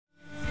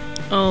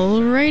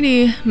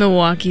Alrighty,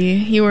 Milwaukee,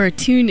 you are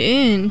tuned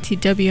in to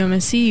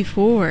WMSE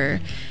for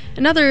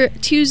another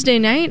Tuesday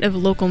night of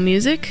local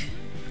music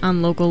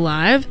on Local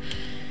Live.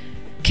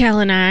 Cal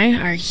and I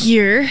are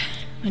here.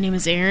 My name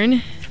is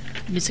Aaron,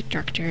 music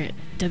director at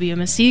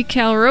WMSE.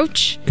 Cal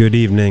Roach. Good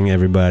evening,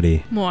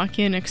 everybody.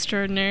 Milwaukeean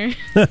extraordinaire.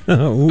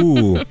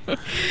 Ooh.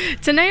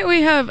 Tonight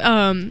we have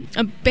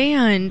a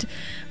band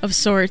of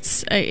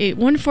sorts,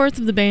 1/4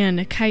 of the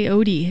band,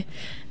 Coyote.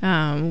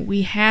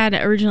 We had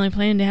originally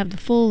planned to have the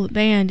full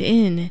band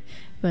in,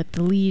 but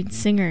the lead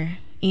singer,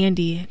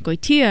 Andy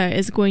Goitia,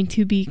 is going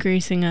to be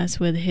gracing us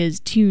with his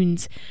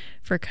tunes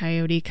for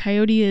Coyote.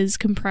 Coyote is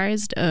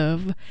comprised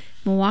of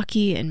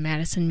Milwaukee and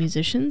Madison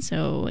musicians,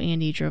 so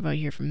Andy drove out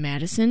here from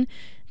Madison.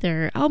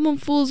 Their album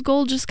Fool's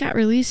Gold just got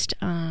released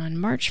on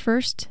March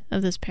 1st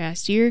of this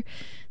past year.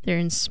 They're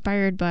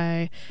inspired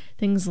by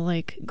things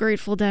like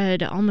Grateful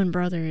Dead, Allman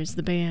Brothers,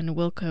 the band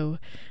Wilco,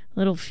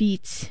 Little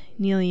Feat,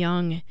 Neil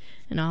Young,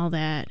 and all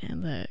that,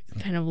 and the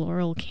kind of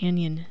Laurel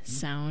Canyon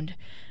sound.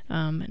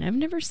 And I've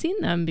never seen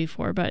them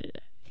before, but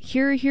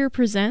Here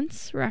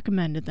Presents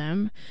recommended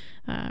them.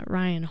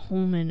 Ryan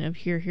Holman of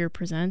Here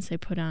Presents, they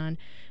put on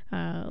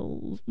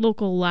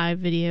local live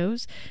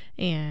videos,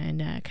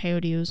 and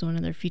Coyote was one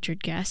of their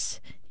featured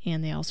guests,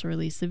 and they also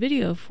released the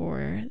video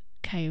for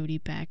Coyote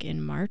back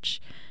in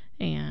March.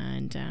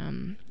 And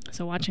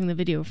so watching the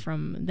video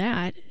from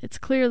that, it's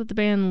clear that the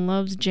band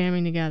loves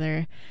jamming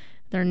together.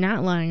 They're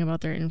not lying about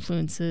their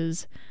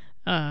influences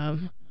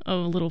of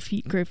Little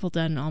Feat, Grateful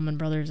Dead, and Allman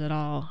Brothers at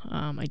all.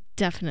 I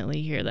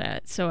definitely hear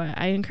that. So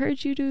I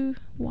encourage you to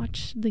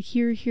watch the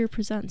Here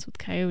Presents with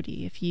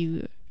Coyote if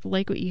you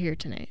like what you hear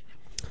tonight.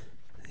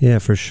 Yeah,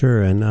 for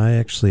sure. And I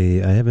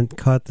haven't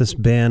caught this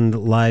band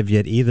live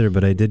yet either,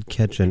 but I did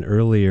catch an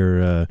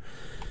earlier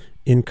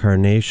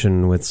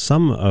incarnation with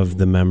some of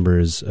the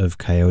members of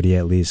Coyote,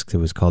 at least. It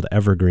was called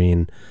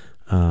Evergreen,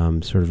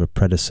 sort of a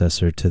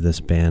predecessor to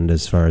this band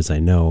as far as I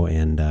know,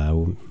 and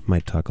we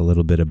might talk a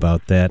little bit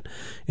about that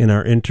in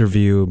our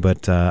interview,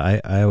 but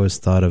I always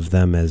thought of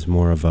them as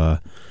more of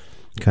a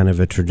kind of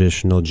a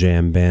traditional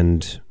jam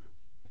band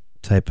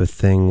type of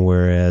thing,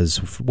 whereas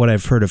what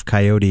I've heard of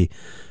Coyote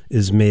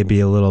is maybe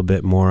a little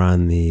bit more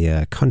on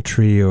the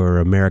country or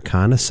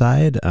Americana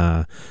side.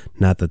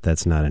 Not that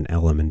that's not an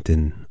element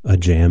in a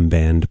jam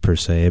band per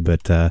se,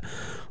 but a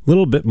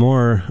little bit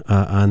more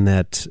on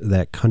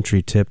that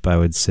country tip, I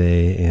would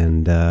say.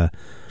 And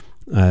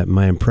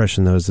my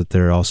impression, though, is that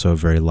they're also a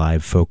very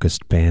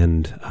live-focused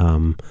band.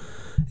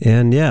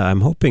 And yeah,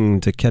 I'm hoping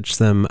to catch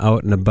them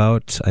out and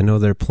about. I know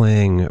they're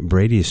playing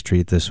Brady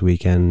Street this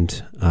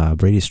weekend,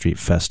 Brady Street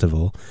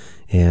Festival.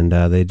 And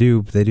they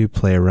do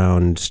play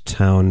around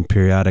town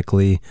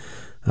periodically.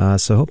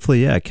 So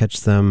hopefully, yeah,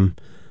 catch them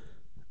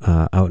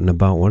out and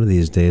about one of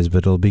these days. But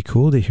it'll be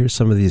cool to hear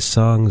some of these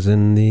songs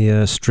in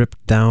the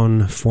stripped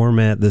down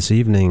format this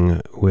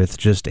evening with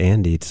just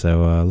Andy.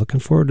 So looking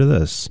forward to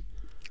this.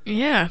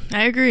 Yeah,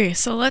 I agree.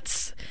 So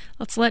let's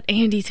let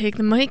Andy take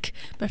the mic.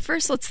 But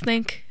first, let's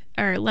thank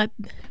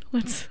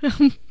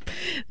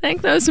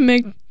those who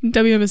make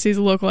WMSE's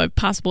Local Live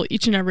possible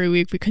each and every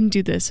week. We couldn't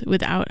do this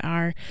without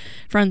our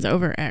friends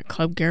over at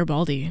Club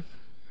Garibaldi.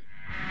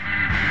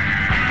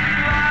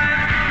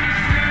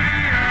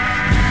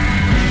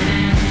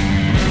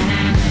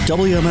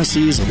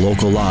 WMSE's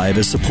Local Live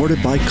is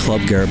supported by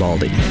Club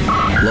Garibaldi.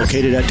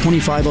 Located at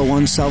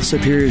 2501 South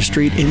Superior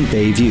Street in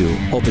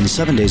Bayview. Open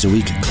 7 days a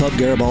week, Club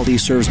Garibaldi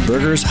serves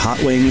burgers,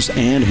 hot wings,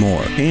 and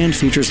more, and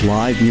features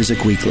live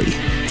music weekly.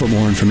 For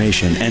more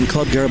information and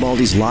Club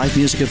Garibaldi's live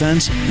music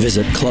events,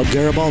 visit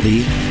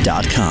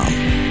clubgaribaldi.com.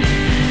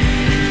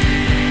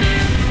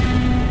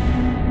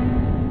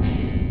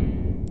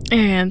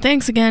 And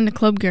thanks again to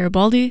Club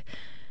Garibaldi.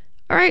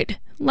 All right,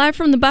 live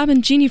from the Bob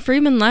and Jeannie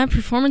Friedman Live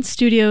Performance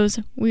Studios,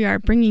 we are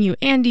bringing you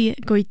Andy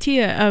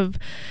Goitia of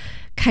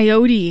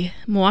Coyote,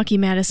 Milwaukee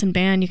Madison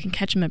band. You can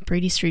catch him at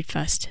Brady Street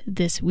Fest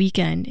this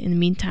weekend. In the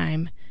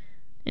meantime,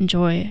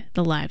 enjoy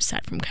the live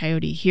set from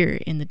Coyote here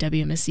in the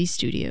WMSE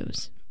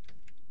studios.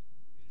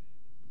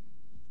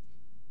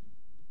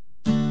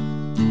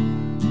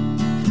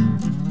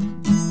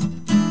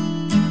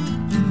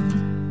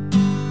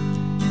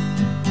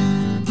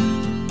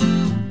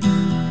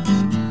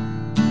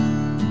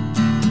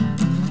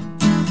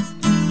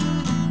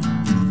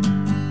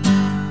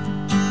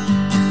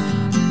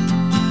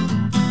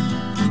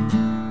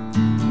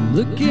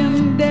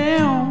 Looking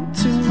down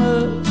too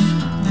much,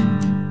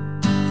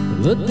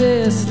 but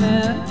this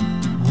night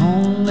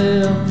won't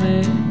let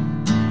me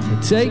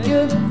take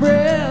a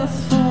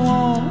breath for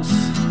once,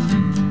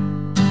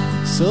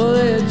 so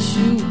that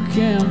you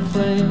can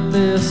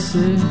plainly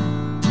see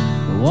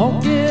I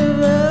won't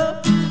give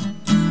up,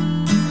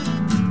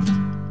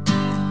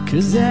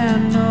 'cause I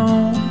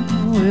know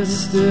it's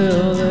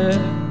still there.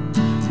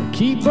 I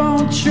keep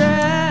on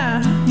trying,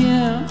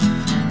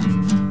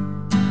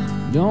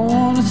 don't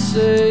wanna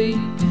say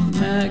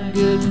my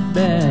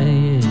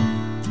goodbye.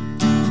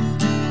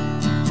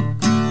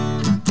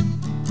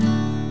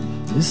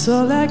 It's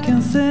all I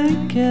can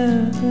think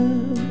of,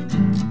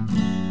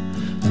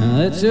 and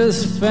let's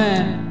just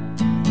find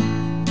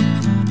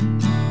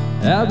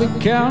I'll be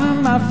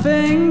counting my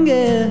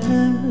fingers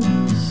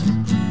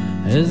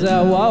as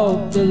I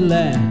walk the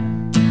line.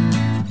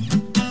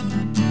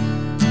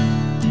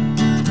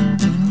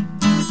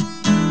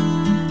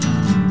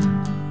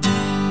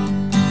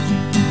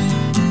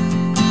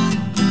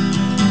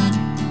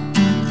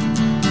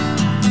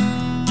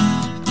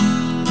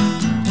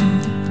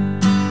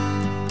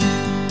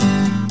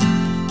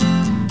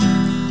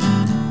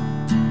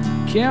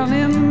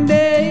 Counting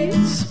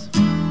days,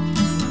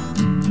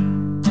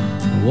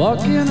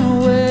 walking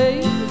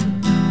away,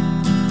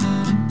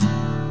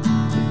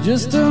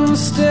 just a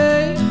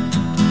mistake.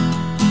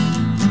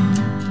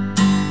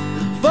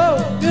 For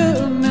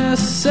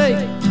goodness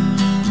sake,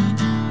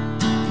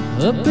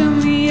 up in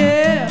the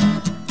air,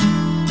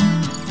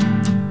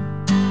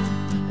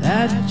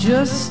 I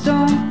just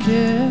don't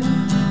care.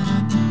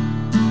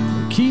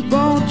 Keep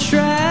on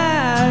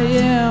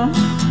trying.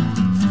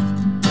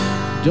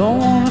 Don't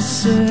wanna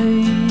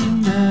say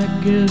my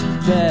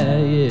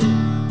goodbye yet.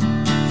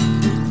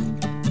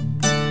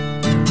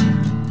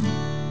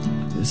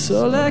 It's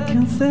all I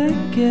can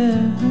think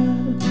of,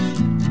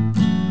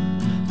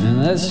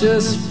 and that's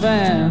just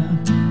fine.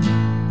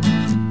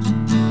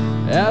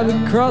 I'll be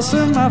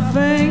crossing my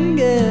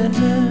fingers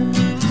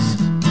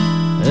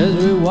as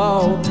we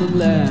walk the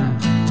line.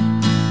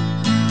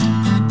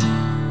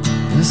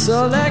 It's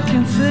all I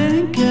can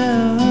think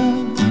of,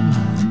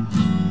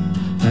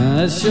 and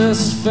that's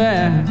just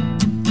fine.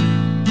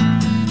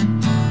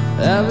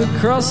 I'll be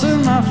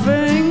crossing my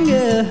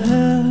fingers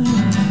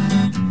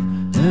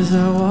as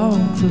I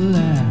walk the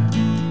line.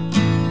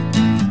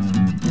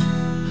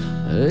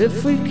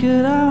 If we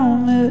could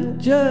only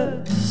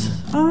just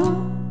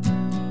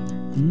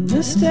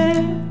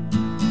understand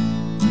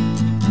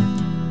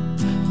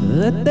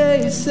that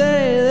they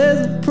say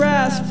there's a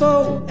price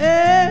for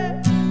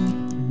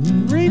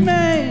every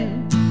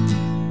man,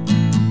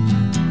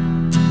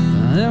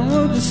 then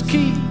we'll just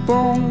keep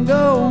on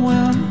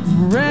going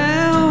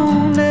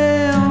round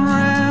and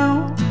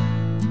round.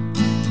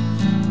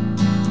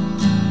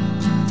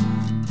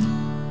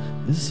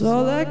 It's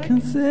all I can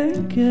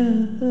think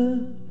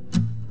of,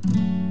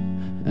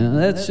 and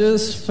that's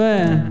just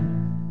fine.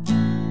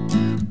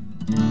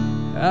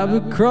 I'll be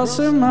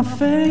crossing my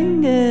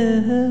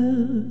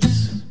fingers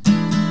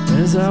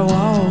as I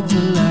walk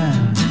the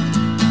line.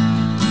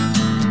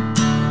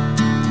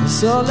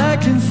 It's all I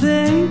can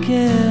think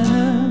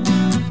of,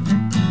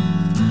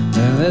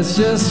 and that's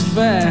just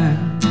fine.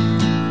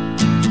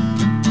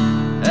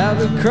 I'll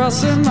be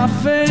crossing my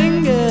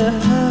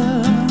fingers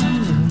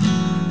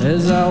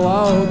as I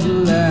walk the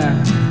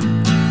line.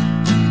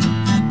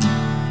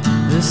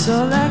 That's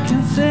all I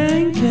can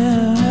think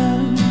of,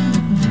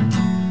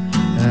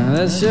 and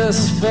that's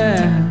just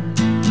fine.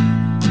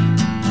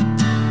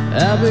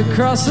 I'll be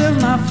crossing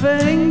my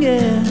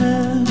fingers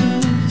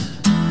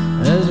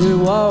as we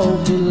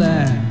walk the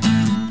line.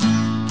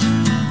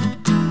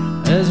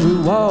 As we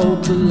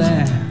walk the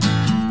line.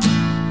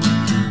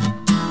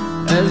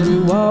 As we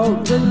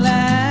walk the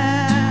line.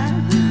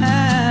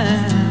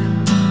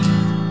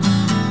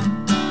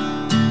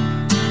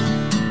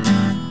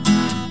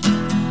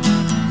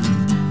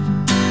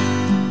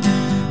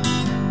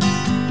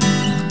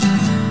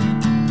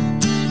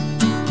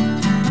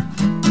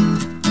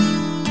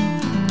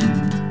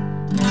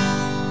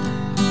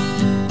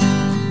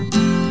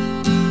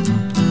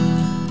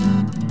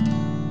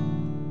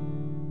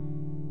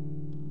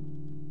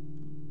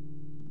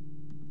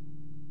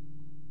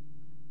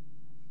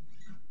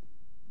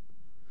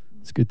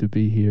 It's good to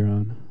be here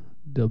on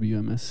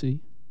WMSC.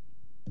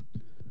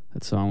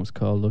 That song was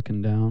called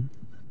Looking Down.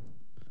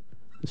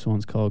 This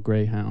one's called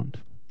Greyhound.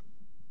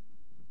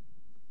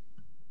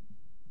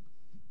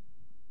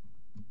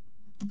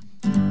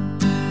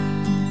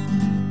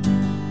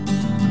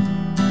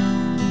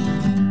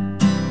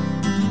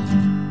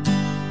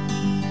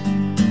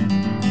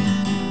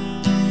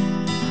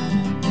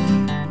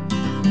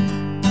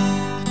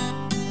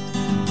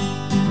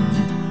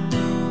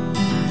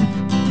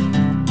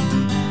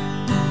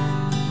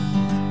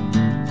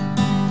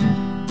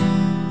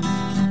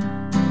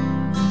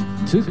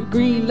 Took a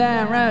green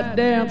line right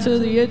down to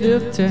the edge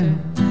of town.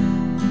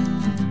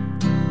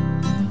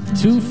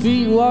 2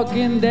 feet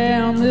walking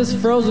down this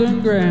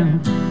frozen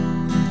ground.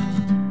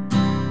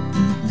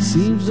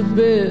 Seems a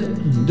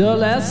bit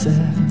dull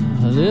outside.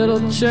 A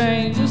little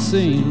change of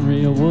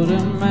scenery I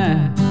wouldn't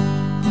mind.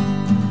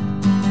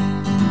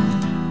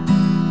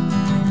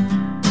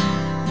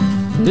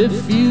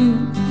 If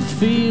you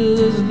feel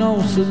there's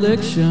no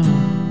selection,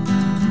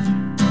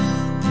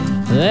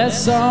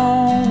 that's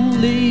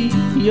only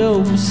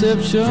your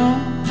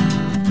perception.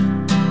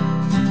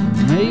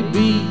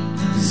 Maybe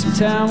some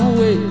time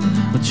away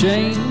will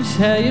change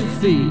how you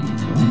feel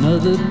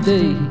another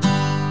day.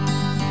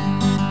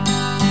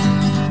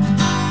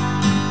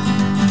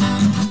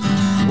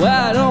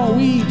 Why don't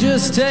we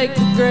just take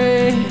the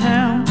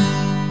Greyhound,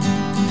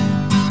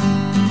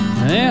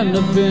 end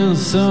up in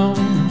some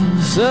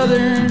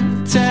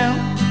southern town?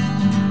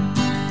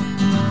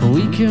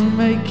 We can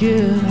make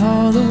it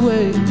all the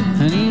way,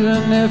 and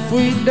even if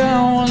we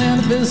don't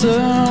end up in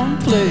some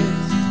place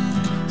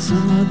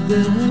some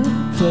other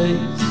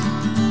place.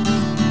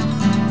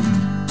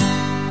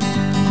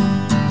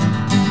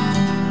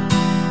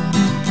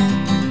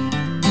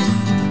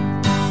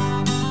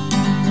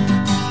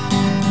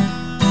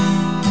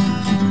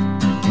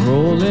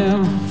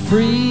 Rolling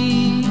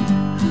free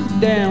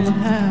down the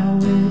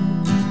highway,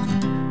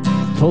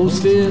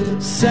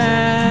 posted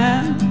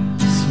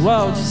signs,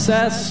 watch the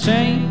sights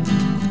change.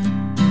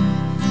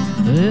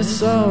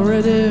 It's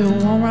already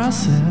warm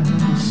outside,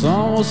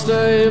 sun will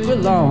stay a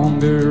bit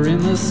longer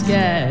in the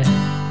sky.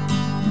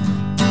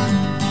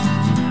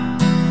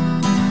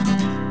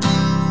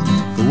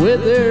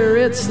 Whether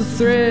it's the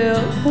thrill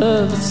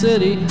of the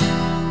city,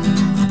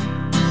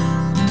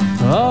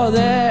 oh,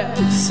 that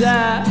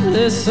sight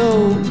is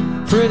so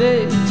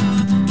pretty.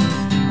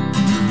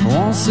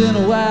 Once in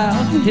a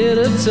while you hit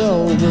a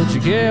toll, but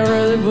you can't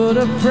really put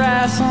a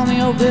price on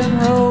the open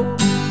road.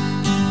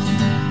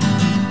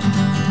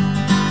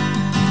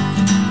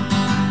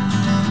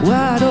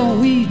 Why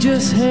don't we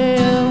just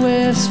head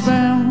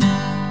westbound,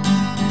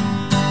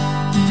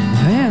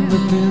 end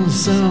up in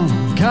some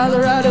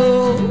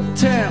Colorado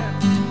town,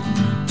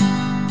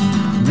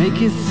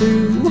 make it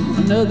through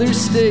another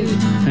state,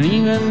 and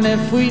even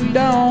if we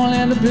don't,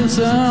 end up in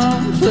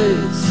some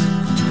place,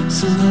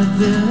 some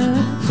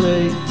other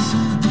place.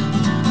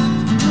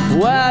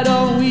 Why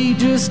don't we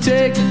just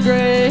take a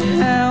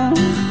Greyhound,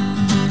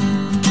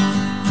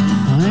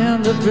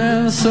 end up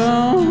in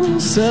some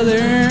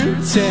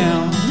southern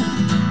town?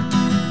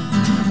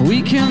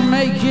 We can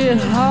make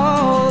it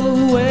all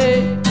the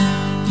way,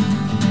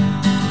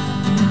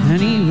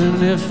 and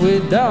even if we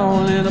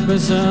don't, end up in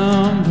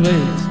some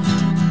place.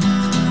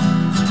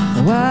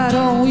 Why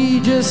don't we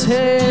just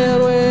head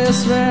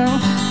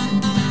westbound,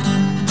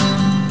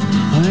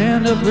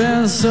 end up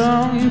in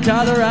some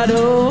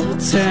Colorado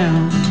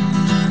town?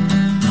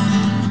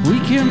 We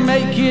can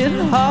make it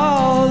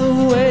all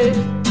the way,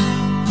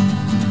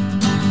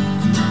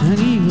 and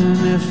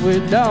even if we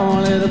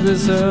don't, end up in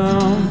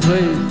some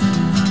place.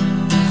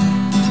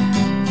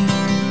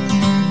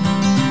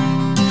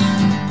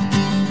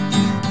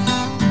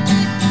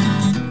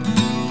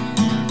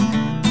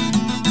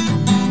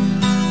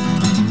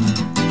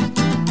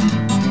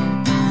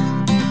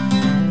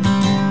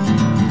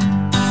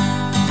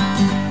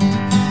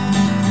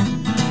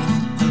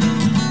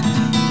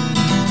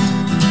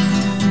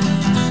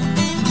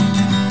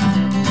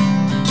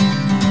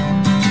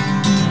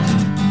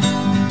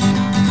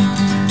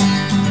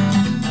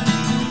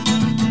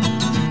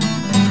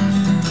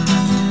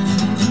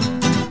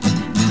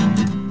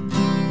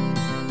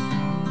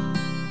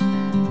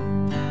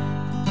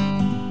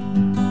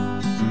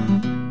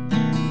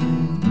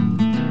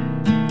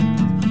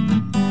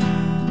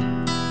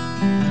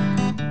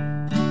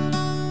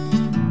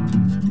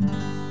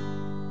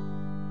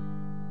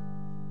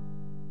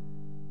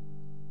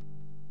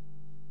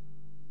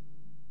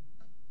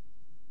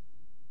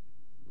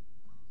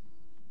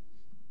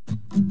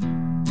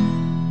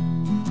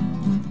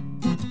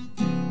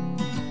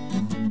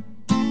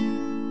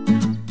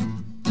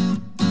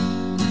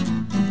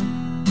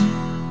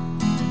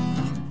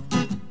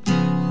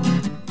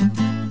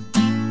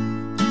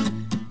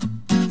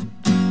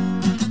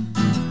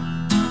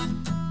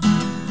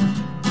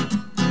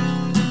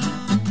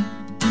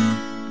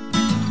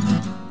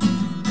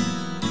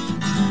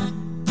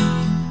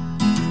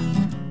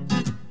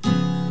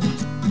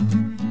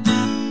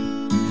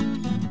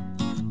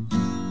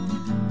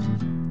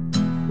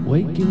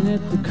 Waking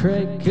at the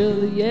crack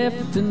of the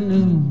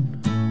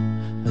afternoon,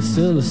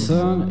 still the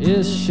sun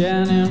is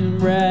shining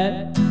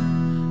bright.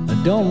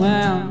 I don't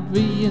mind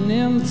being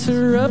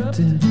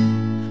interrupted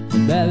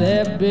by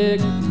that big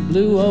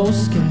blue old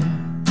sky.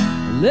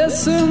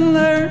 Listen,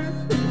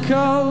 learn,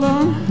 call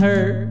on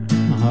her,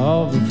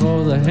 all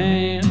before the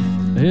hand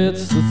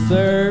hits the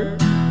third.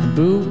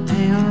 Boot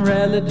and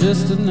rally,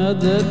 just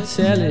another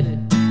tally,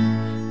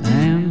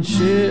 and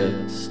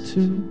cheers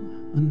to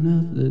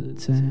another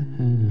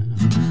time.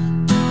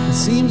 It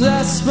seems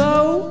I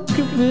spoke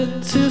a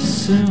bit too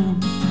soon.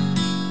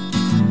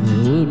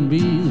 It wouldn't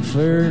be the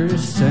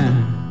first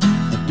time.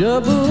 I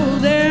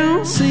doubled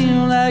down,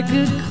 seem like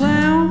a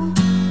clown,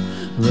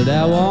 but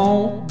I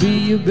won't be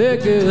your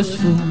biggest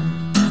fool.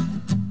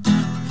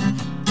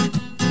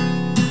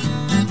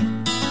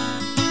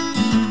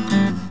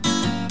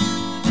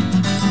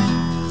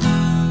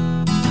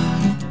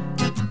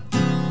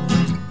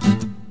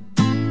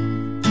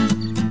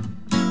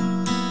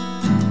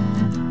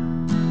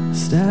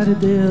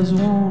 Started as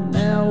one,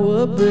 now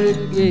a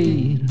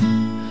brigade.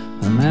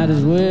 I might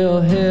as well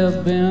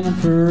have been a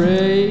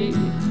parade.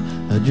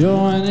 I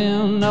join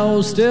in,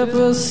 no step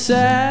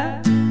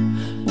aside.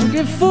 We'll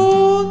get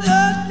fooled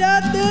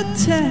at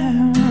the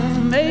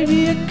time.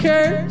 Maybe a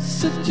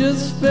curse or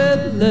just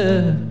bad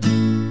luck,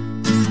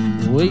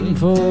 waiting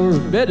for a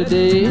better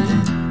day.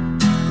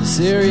 The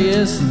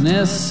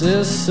seriousness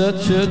is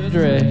such a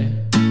drag,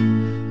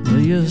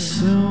 but you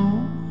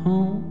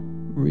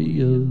soon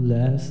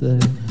realize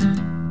that.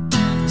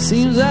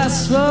 Seems I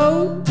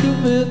spoke a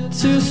bit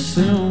too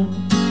soon.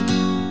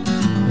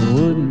 It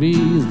wouldn't be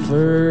the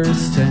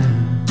first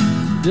time.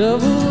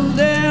 Double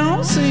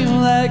down, seem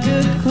like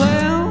a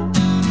clown,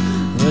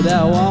 but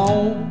I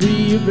won't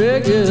be your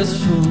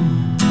biggest fool.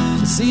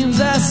 It seems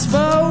I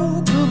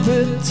spoke a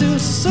bit too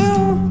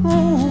soon.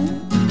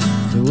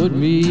 It would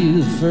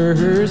be the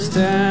first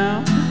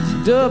time.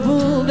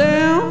 Double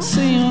down,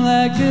 seem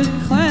like a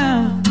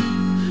clown,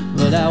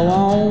 but I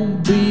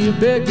won't be your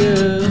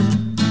biggest.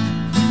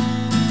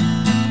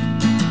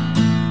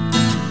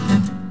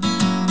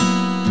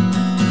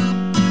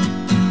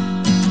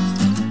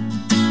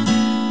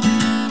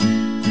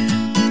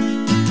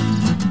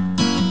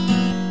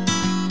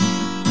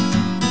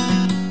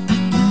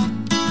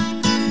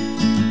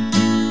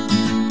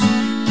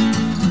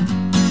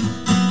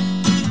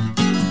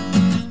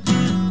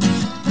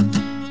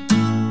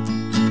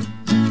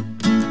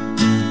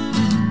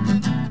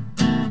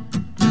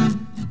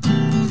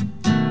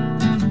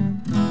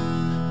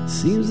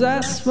 Seems I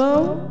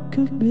spoke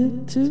a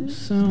bit too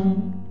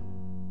soon.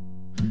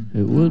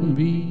 It wouldn't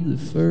be the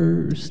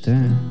first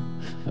time.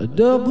 I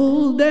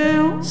double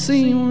down,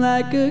 seem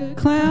like a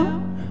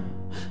clown,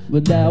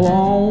 but that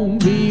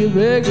won't be your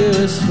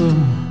biggest fool.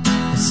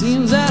 It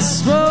seems I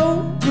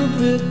spoke a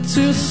bit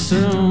too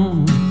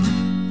soon.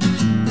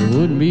 It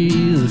wouldn't be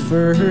the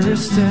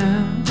first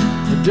time.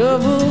 I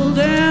double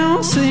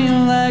down,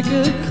 seem like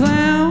a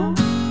clown,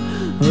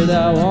 but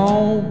I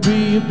won't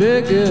be your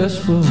biggest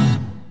fool.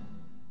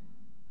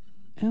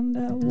 And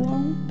I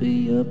won't be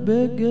your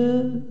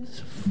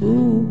biggest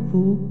fool.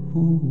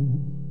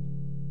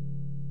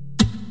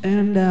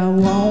 And I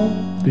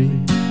won't be.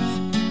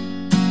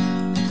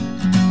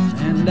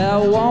 And I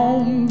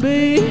won't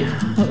be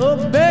a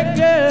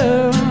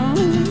biggest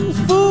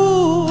fool.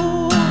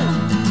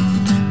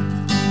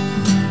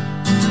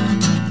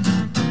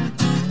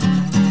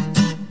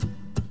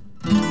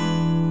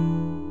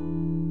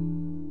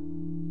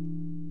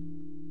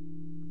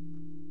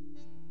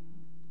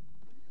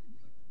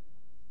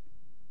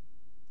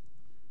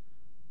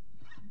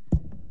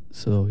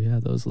 So yeah,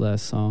 those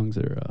last songs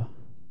are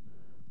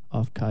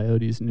off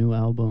Coyote's new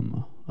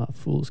album,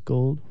 Fool's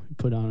Gold, we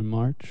put out in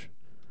March.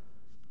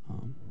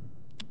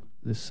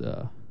 This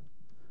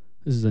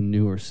is a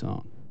newer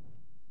song.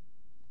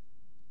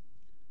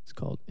 It's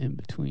called In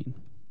Between.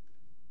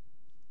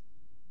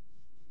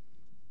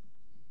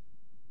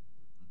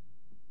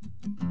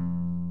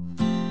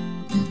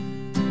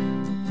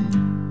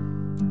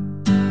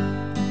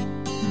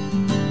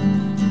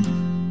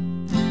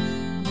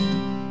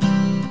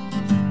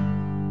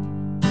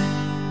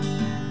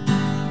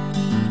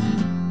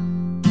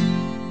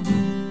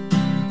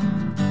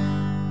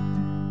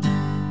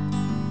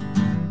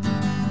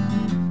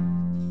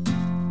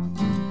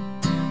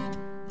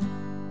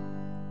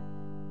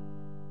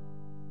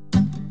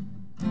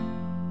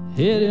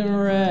 Heading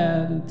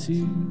right into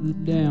the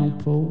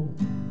downpour,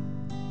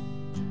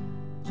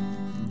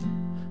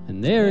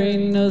 and there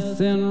ain't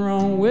nothing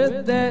wrong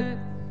with that.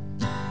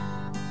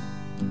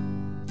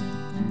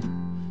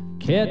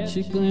 Catch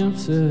a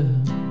glimpse of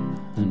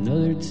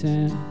another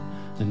town,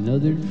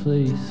 another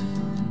place,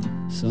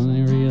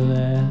 suddenly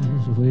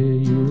realize where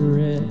you're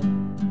at.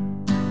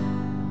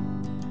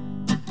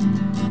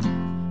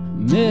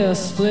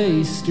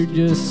 Misplaced or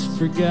just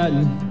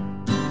forgotten,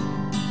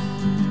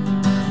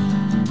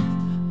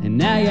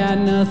 and I got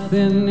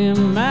nothing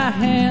in my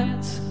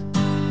hands.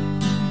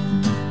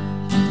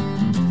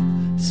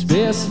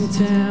 Spare some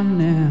time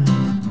now,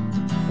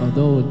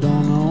 although I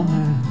don't know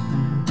how.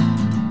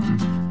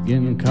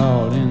 Getting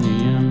caught in the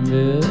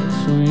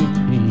in-between.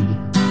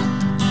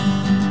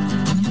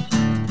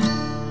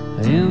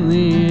 In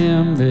the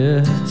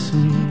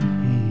in-between.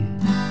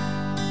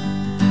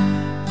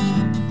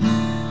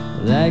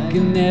 Like a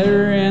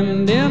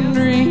never-ending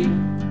dream.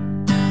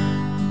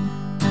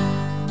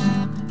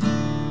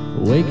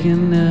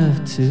 Waking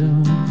up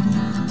to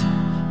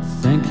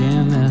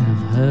thinking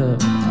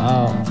of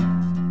all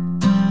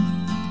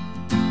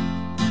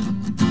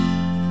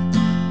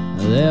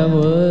that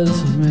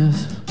was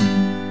amiss.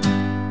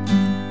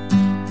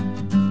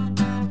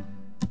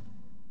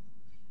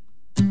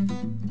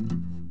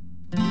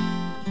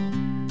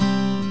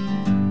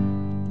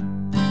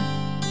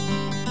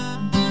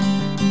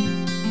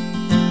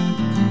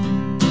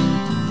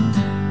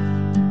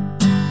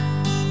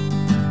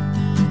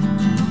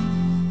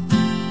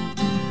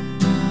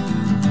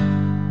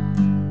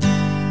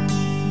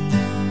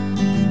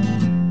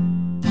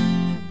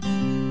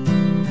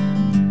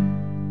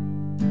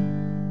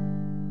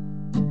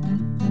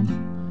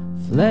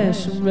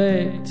 Flashing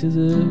back to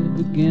the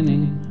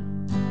beginning,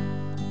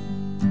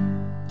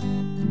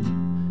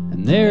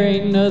 and there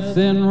ain't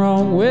nothing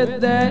wrong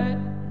with that.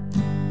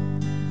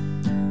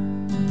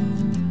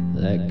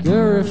 Like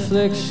a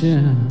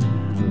reflection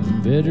of a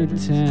better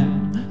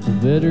time, a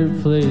better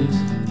place,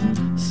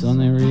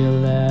 suddenly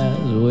realize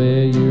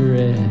where you're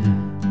at.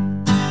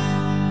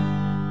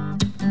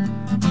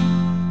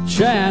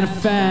 Trying to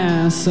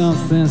find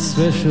something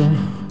special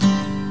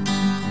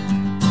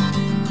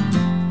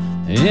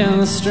in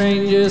the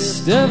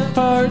strangest of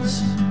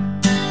parts,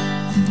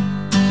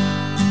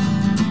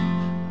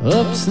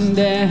 ups and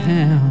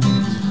downs,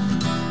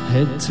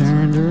 head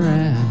turned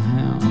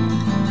around,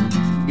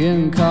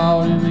 getting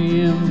caught in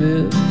the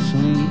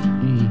in-between.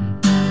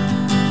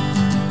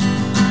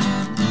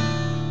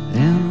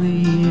 And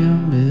the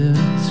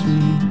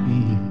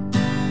in-between,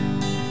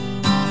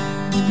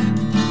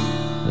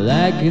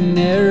 like a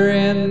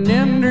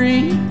never-ending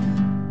dream,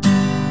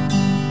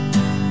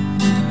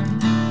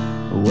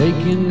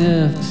 waking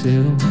up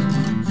to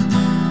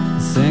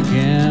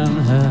thinking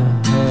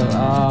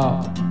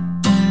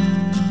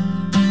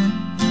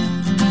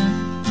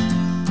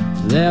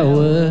that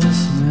was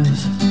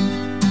missed.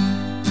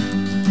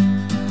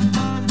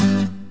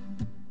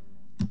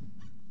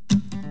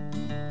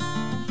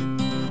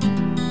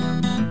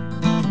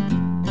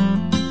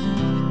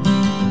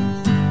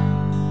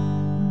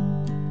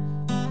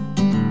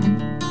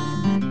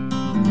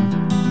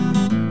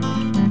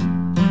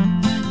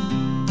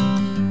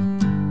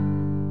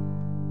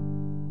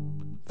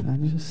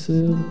 Find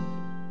yourself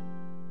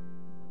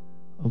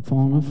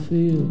upon a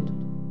field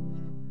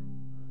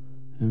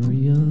and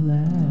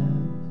realize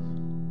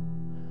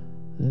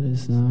that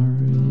it's not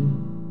real.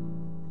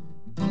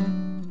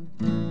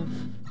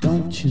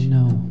 Don't you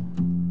know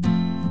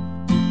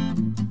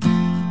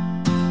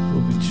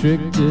we'll be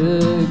tricked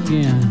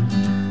again?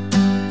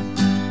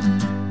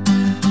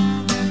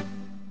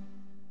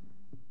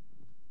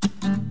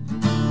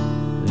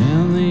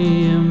 In the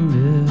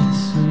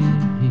in-between,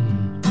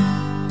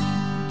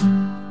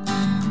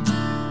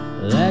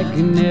 like a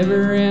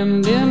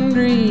never-ending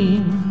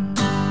dream,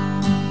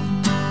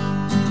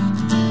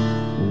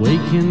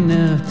 waking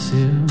up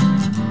to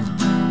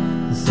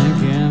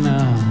thinking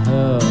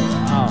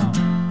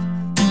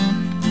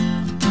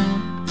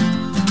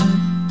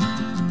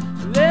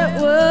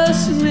that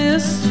was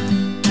missed.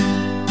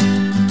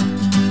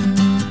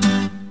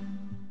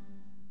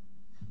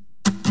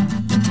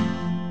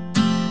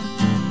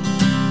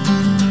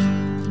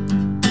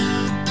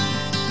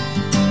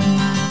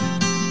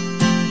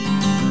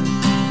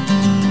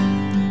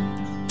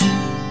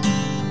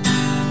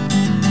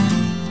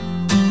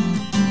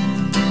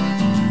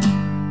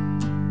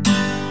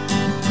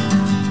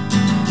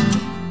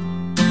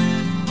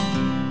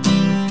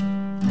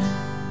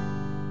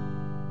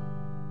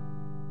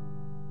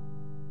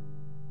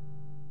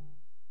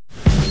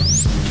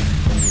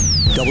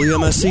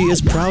 WMSC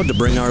is proud to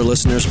bring our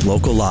listeners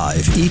Local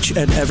Live each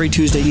and every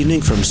Tuesday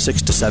evening from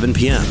 6 to 7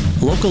 p.m.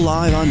 Local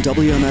Live on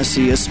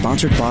WMSC is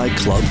sponsored by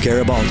Club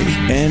Garibaldi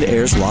and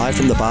airs live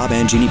from the Bob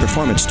Angini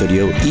Performance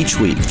Studio each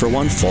week for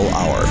 1 full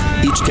hour.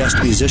 Each guest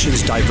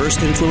musician's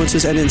diverse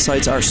influences and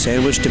insights are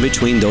sandwiched in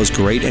between those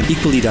great and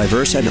equally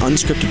diverse and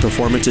unscripted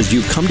performances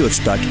you've come to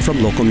expect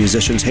from local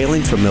musicians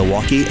hailing from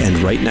Milwaukee and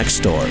right next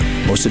door.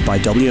 Hosted by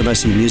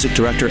WMSC Music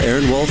Director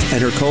Erin Wolf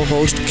and her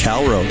co-host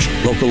Cal Roach,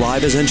 Local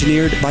Live is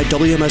engineered by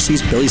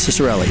WMSC's Billy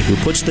Cicerelli, who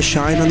puts the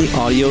shine on the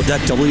audio that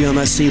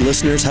WMSC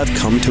listeners have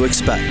come to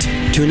expect.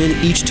 Tune in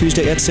each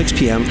Tuesday at 6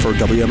 p.m. for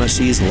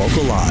WMSC's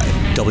Local Live.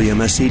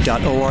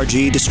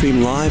 WMSC.org to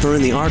stream live or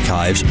in the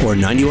archives, or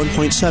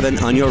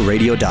 91.7 on your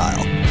radio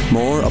dial.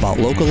 More about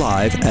Local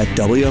Live at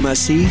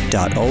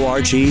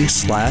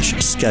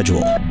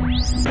WMSC.org/schedule.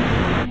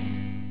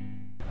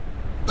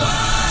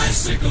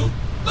 Bicycle,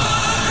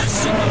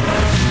 bicycle.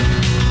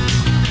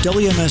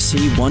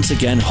 WMSC once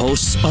again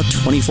hosts a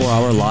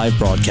 24-hour live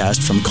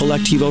broadcast from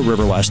Colectivo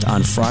River West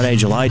on Friday,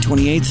 July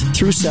 28th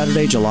through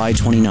Saturday, July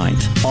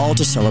 29th, all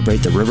to celebrate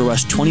the River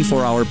West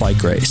 24-hour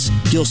bike race.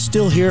 You'll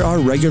still hear our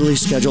regularly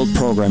scheduled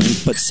programming,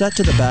 but set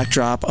to the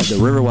backdrop of the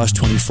River West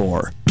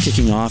 24,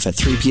 kicking off at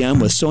 3 p.m.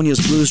 with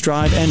Sonia's Blues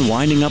Drive and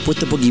winding up with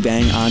the Boogie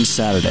Bang on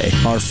Saturday.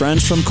 Our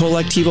friends from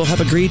Colectivo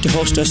have agreed to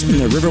host us in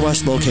their River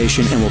West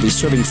location and will be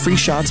serving free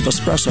shots of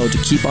espresso to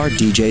keep our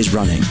DJs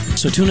running.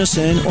 So tune us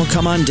in or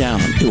come on down.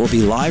 It will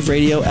be live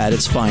radio at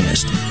its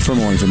finest. For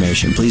more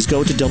information, please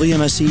go to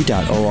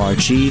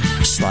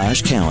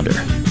WMSC.org/calendar.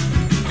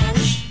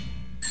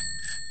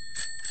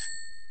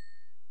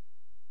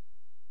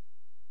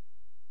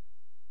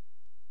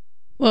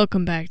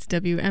 Welcome back to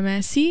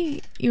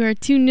WMSC. You are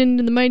tuned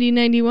into the Mighty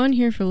 91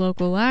 here for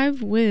Local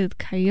Live with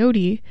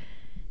Coyote.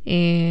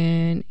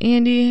 And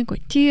Andy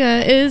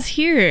Goitia is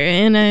here.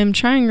 And I'm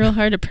trying real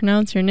hard to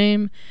pronounce your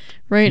name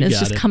right. It's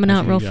just coming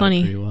out real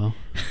funny. Pretty well.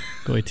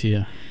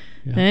 Goitia.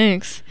 Yeah.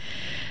 Thanks.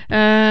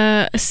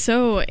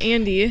 So,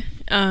 Andy,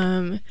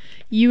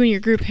 you and your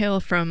group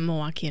hail from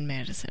Milwaukee and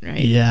Madison, right?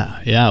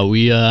 Yeah.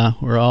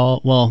 We're all,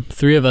 well,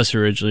 3 of us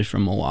are originally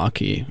from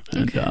Milwaukee,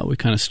 and we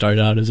kind of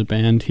started out as a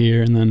band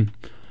here, and then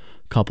a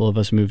couple of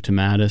us moved to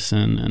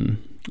Madison, and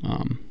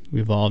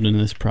we evolved into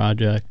this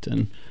project,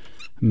 and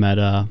met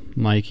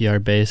Mikey, our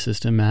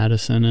bassist, in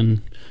Madison,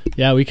 and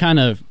yeah, we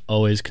kind of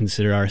always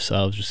consider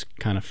ourselves just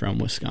kind of from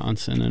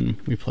Wisconsin, and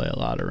we play a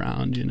lot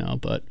around,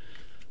 but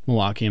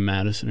Milwaukee and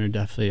Madison are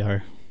definitely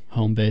our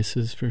home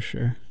bases for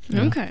sure.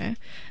 Yeah. Okay.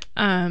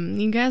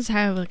 You guys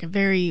have like a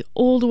very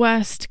Old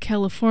West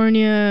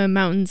California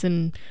mountains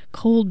and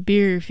cold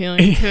beer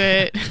feeling to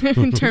it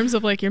in terms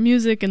of like your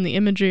music and the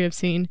imagery I've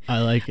seen.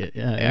 I like it.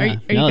 Yeah. Are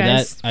you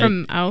guys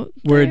from out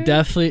there? We're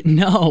definitely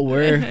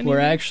we're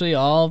actually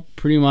all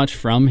pretty much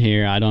from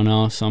here. I don't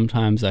know.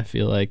 Sometimes I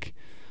feel like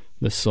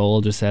the soul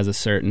just has a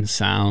certain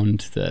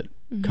sound that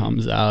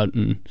comes out,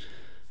 and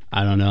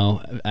I don't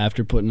know,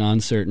 after putting on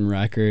certain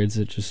records,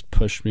 it just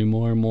pushed me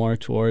more and more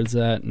towards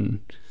that.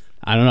 And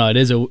I don't know, it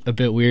is a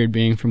bit weird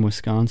being from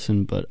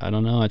Wisconsin, but I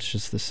don't know, it's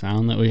just the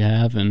sound that we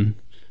have. And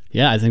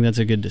yeah, I think that's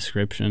a good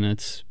description.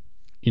 It's,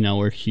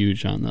 we're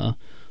huge on the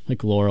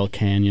like Laurel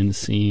Canyon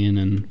scene,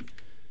 and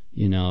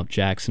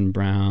Jackson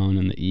Browne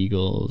and the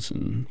Eagles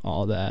and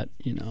all that,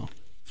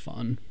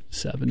 fun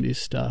 70s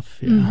stuff.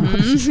 Yeah.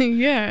 Mm-hmm.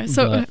 Yeah.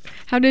 So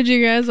how did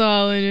you guys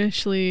all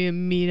initially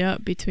meet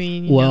up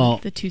between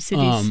the two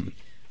cities?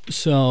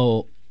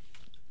 So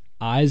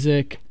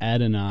Isaac,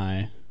 Ed, and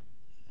I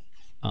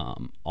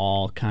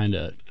all kind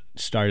of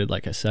started,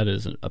 like I said,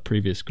 as a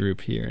previous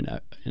group here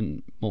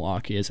in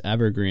Milwaukee as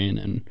Evergreen,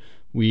 and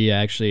we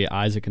actually,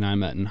 Isaac and I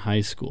met in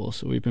high school,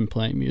 so we've been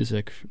playing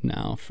music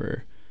now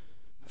for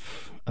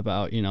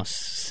about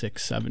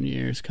 6-7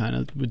 years, kind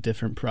of with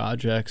different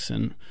projects,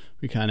 and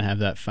we kind of have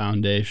that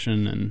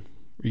foundation, and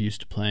we're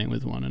used to playing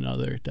with one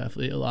another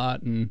definitely a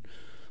lot. And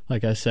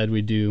like I said,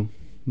 we do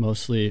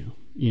mostly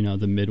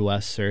the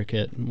Midwest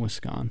circuit in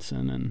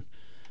Wisconsin, and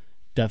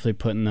definitely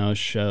putting those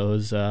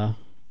shows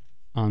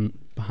on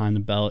behind the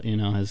belt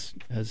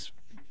has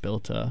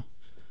built a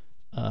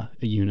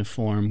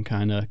uniform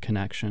kind of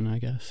connection, I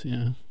guess.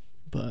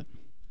 But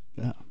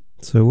yeah.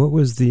 So what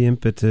was the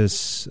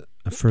impetus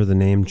for the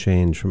name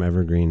change from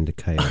Evergreen to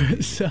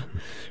Coyote? So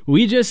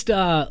we just we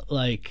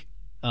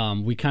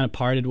kind of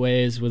parted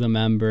ways with a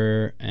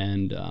member,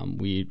 and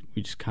we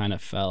just kind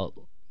of felt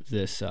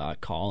this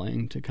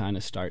calling to kind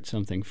of start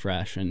something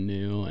fresh and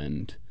new.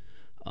 And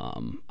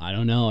I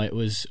don't know, it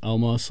was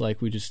almost like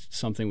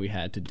something we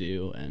had to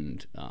do,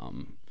 and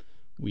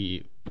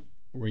we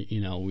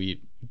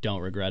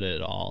don't regret it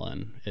at all.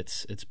 And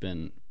it's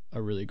been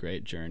a really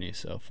great journey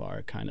so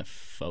far, kind of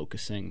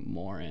focusing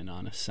more in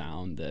on a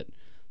sound that,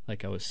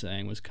 like I was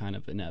saying, was kind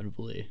of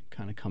inevitably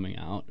kind of coming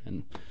out,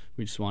 and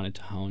we just wanted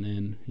to hone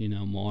in,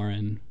 more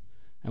and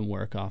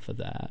work off of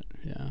that.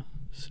 Yeah.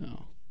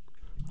 So,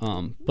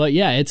 but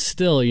yeah, it's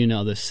still,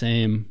 the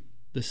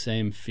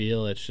same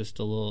feel. It's just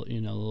a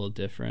little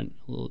different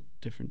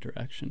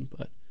direction.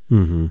 But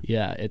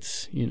yeah,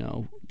 it's,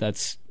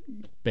 that's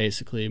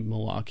basically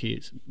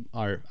Milwaukee's,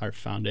 our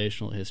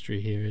foundational history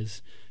here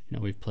is,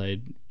 we've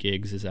played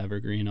gigs as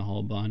Evergreen a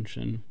whole bunch,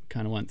 and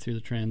kind of went through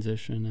the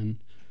transition. And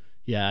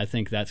yeah, I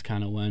think that's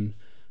kind of when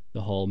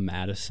the whole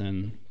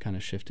Madison, kind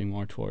of shifting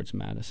more towards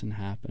Madison,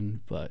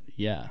 happened. But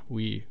yeah,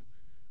 we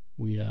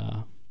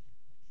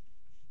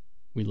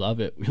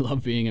love it. We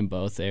love being in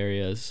both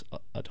areas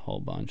a whole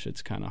bunch.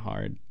 It's kind of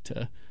hard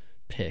to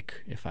pick.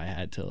 If I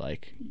had to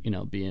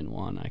be in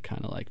one, I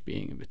kind of like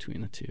being in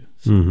between the two.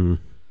 So,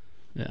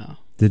 yeah.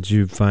 Did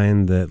you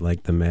find that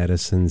the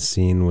Madison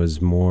scene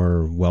was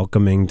more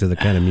welcoming to the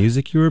kind of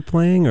music you were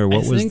playing, or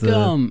what was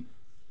the?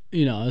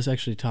 I was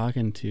actually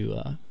talking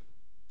to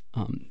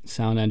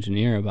sound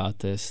engineer about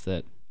this.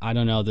 That I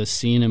don't know. The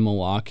scene in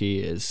Milwaukee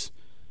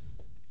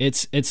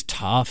it's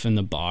tough in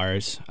the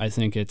bars. I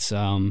think it's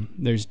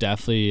there's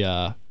definitely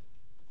a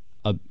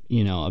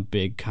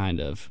big kind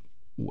of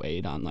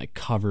weight on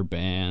cover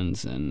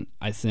bands, and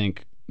I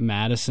think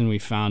Madison we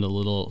found a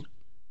little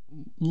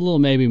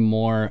maybe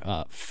more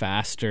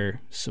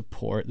faster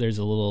support. There's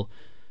a little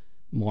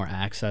more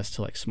access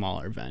to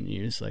smaller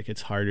venues.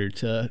 It's harder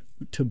to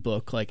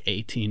book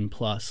 18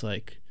 plus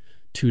 200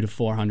 to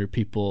 400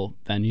 people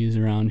venues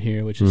around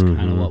here, which is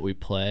kind of what we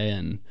play.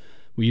 And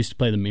we used to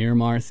play the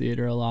Miramar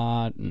Theater a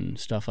lot and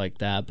stuff like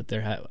that, but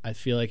I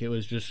feel like it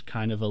was just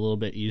kind of a little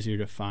bit easier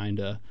to find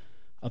a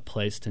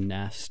place to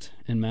nest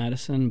in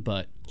Madison.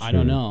 But sure. I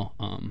don't know.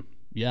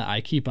 Yeah,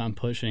 I keep on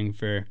pushing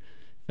for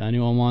if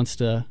anyone wants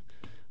to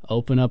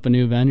open up a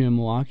new venue in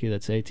Milwaukee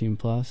that's 18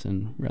 plus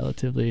and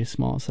relatively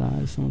small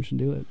size, someone should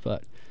do it.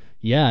 But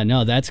yeah,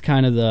 no, that's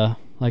kind of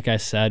like I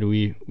said,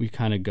 we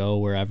kind of go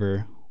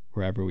wherever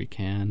we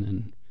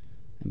can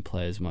and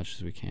play as much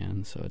as we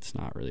can. So it's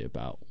not really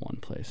about one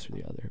place or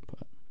the other.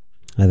 But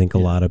I think a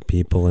lot of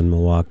people in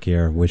Milwaukee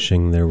are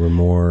wishing there were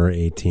more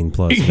 18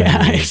 plus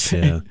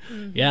venues.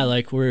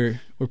 Yeah,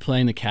 we're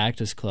playing the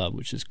Cactus Club,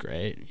 which is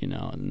great,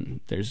 and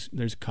there's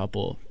a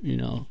couple,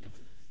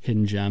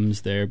 hidden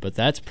gems there, but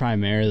that's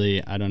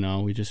primarily, I don't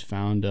know, we just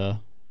found a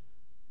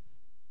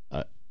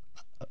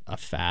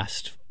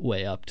fast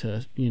way up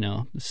to,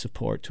 the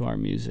support to our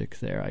music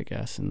there, I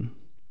guess. And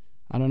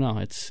I don't know,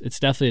 it's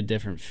definitely a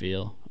different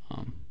feel.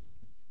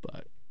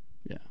 But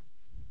yeah.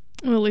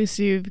 Well, at least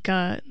you've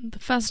got the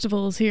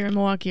festivals here in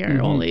Milwaukee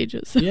are all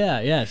ages.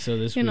 Yeah. So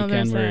this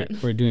weekend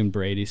we're doing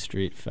Brady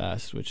Street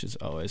Fest, which is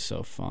always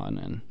so fun,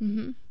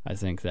 and I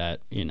think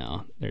that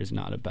there's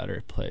not a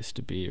better place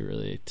to be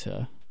really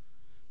to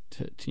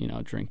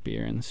drink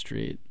beer in the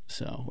street.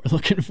 So we're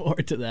looking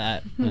forward to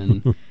that.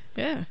 And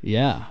yeah,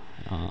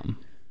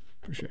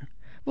 for sure.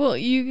 Well,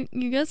 you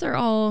guys are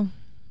all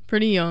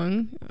pretty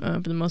young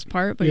for the most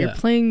part, but you're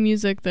playing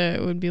music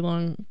that would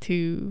belong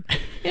to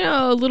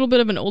a little bit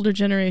of an older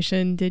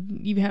generation. Did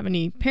you have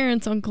any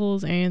parents,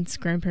 uncles, aunts,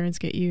 grandparents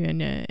get you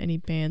into any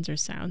bands or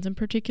sounds in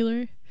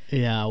particular?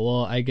 Yeah,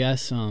 well, I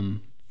guess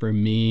for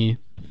me,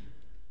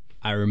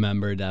 I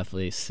remember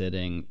definitely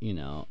sitting,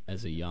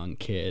 as a young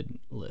kid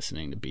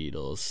listening to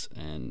Beatles,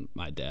 and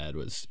my dad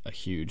was a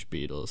huge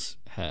Beatles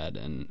head,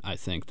 and I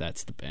think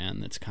that's the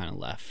band that's kind of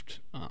left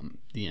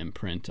the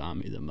imprint on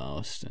me the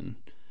most. And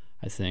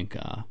I think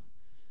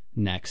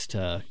next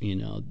to,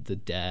 the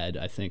Dead,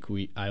 I think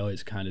I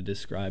always kind of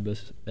describe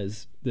us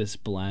as this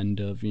blend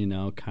of,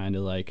 kind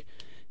of like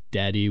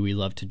Deady, we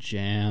love to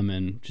jam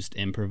and just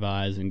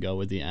improvise and go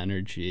with the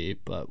energy,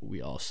 but we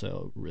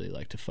also really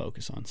like to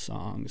focus on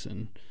songs.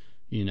 And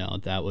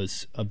that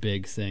was a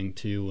big thing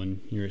too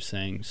when you were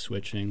saying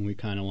switching. We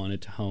kind of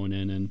wanted to hone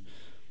in and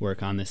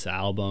work on this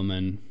album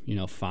and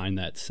find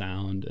that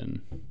sound.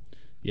 And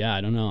yeah,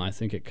 I don't know, I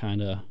think it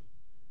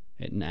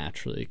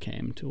naturally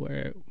came to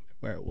where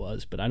it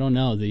was. But I don't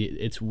know,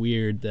 it's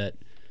weird that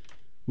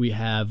we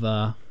have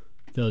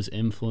those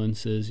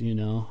influences.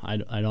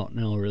 I don't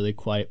know really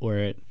quite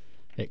where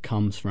it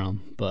comes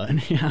from,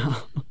 but yeah.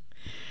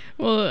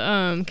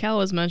 Well, Cal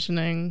was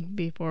mentioning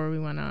before we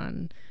went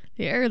on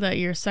the air that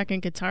your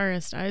second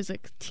guitarist,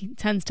 Isaac,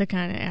 tends to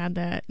kind of add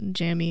that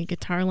jammy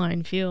guitar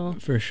line feel.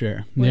 For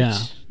sure.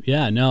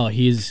 Yeah. No,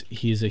 he's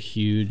a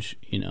huge,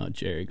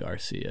 Jerry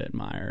Garcia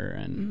admirer.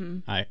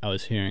 And I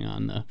was hearing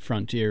on the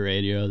Frontier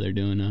Radio, they're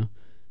doing a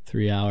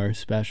 3-hour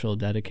special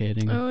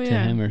dedicating to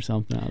him or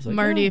something. I was like,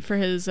 Marty for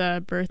his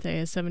birthday,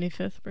 his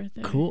 75th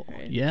birthday. Cool.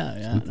 Right?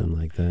 Yeah. Something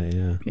like that,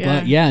 yeah.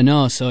 But yeah,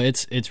 no, so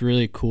it's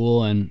really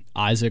cool. And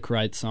Isaac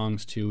writes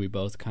songs too. We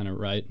both kind of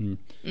write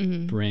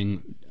and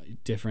bring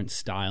different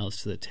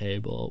styles to the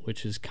table,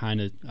 which is kind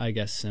of, I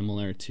guess,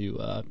 similar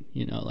to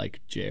like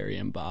Jerry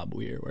and Bob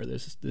Weir, where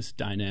there's this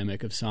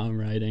dynamic of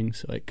songwriting,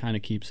 so it kind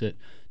of keeps it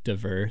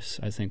diverse.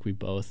 I think we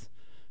both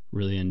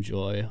really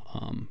enjoy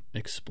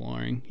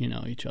exploring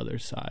each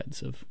other's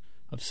sides of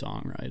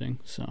songwriting.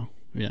 So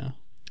yeah.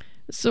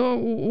 So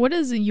what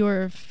is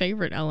your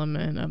favorite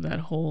element of that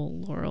whole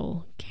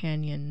Laurel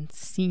Canyon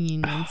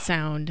scene and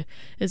sound?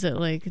 Is it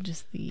like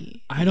just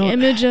the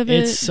image of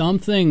it? It's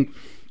something,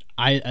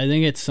 I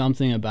think it's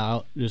something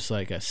about just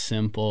like a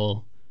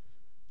simple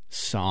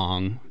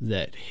song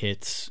that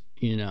hits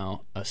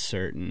a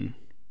certain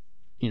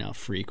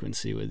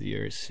frequency with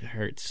yours,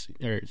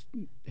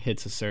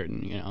 hits a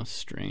certain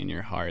string in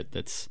your heart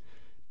that's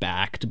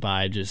backed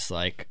by just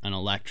like an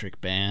electric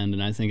band.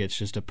 And I think it's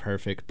just a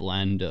perfect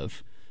blend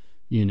of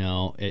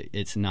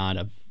it's not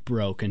a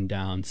broken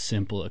down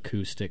simple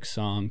acoustic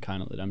song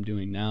kind of that I'm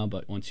doing now,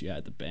 but once you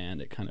add the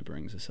band, it kind of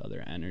brings this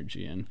other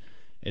energy, and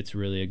it's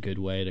really a good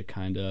way to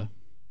kind of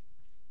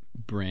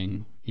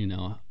bring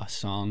a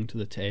song to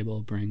the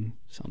table, bring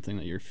something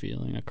that you're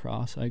feeling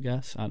across, I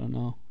guess. I don't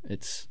know,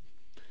 it's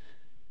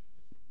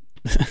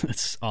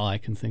that's all I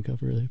can think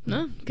of, really.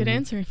 No, good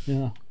answer.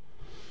 Yeah.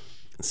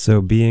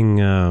 So being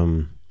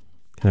kind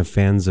of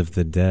fans of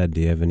the Dead,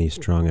 do you have any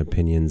strong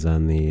opinions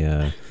on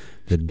the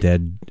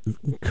Dead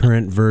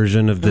current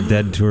version of the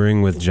Dead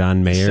touring with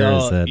John Mayer?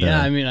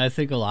 I mean, I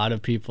think a lot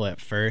of people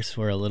at first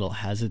were a little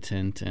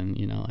hesitant and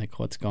like,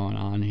 what's going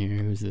on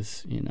here? Who's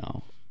this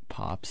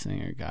pop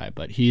singer guy?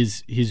 But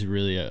he's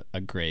really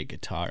a great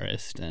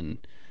guitarist, and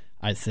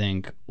I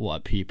think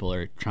what people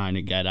are trying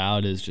to get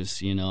out is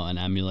just, an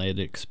emulated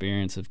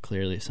experience of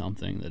clearly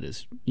something that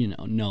is,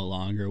 no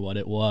longer what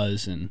it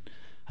was. And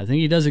I think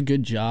he does a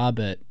good job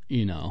at,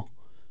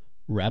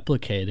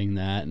 replicating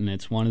that. And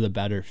it's one of the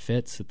better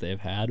fits that they've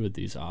had with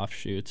these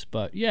offshoots.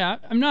 But yeah,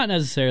 I'm not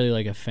necessarily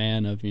like a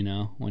fan of,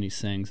 when he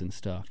sings and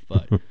stuff.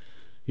 But,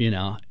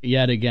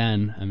 yet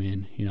again, I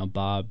mean,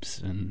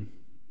 Bob's and,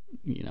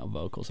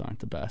 vocals aren't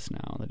the best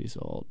now that he's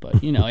old.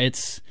 But,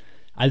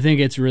 I think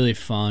it's really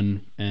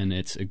fun, and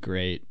it's a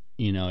great,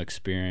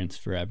 experience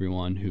for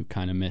everyone who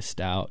kind of missed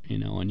out,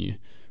 when you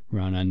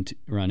run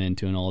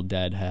into an old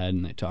Deadhead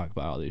and they talk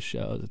about all these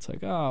shows. It's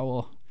like, oh,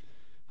 well,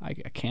 I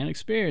can't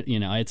experience,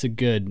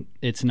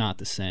 it's not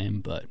the same,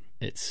 but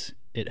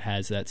it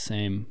has that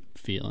same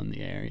feel in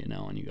the air,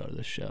 when you go to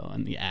the show,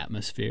 and the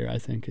atmosphere, I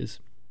think, is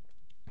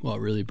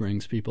what really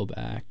brings people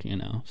back,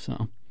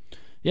 so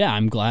yeah,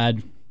 I'm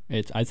glad.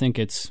 I think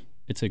it's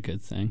a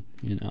good thing,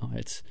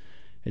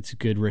 it's a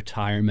good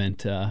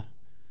retirement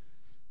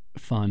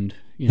fund,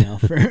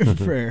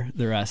 for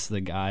the rest of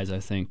the guys. I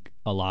think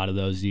a lot of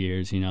those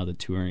years, the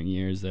touring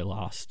years, they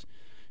lost,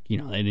 they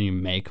didn't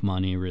even make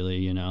money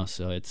really,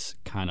 so it's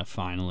kind of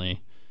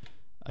finally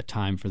a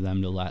time for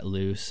them to let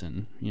loose,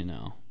 and,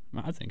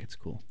 I think it's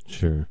cool.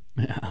 Sure.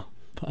 Yeah.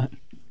 But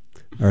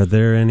are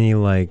there any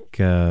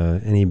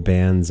any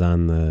bands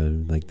on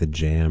the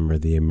jam or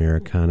the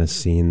Americana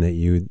scene that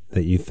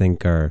you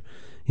think are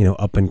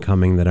up and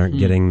coming that aren't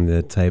getting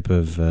the type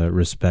of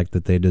respect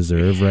that they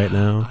deserve right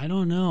now? I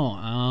don't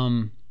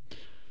know.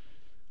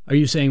 Are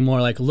you saying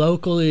more like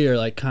locally or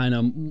like kind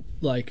of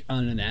like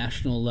on a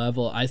national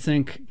level? I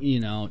think,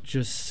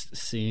 just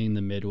seeing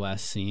the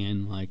Midwest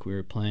scene, like we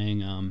were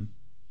playing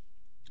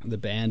the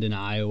band in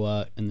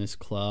Iowa in this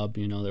club,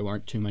 there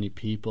weren't too many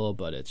people,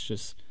 but it's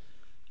just,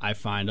 I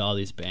find all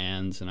these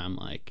bands and I'm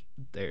like,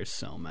 there's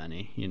so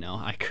many,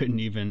 I couldn't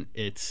even,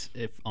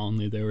 if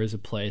only there was a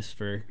place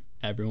for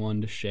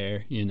everyone to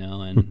share, you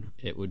know, and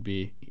it would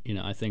be, you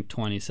know, I think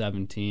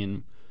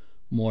 2017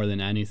 more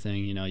than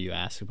anything, you know, you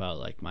ask about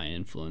like my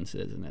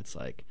influences, and it's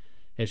like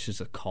it's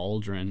just a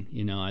cauldron,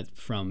 you know,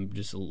 from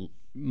just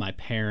my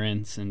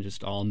parents and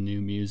just all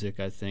new music.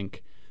 I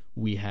think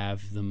we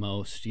have the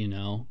most, you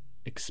know,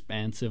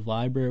 expansive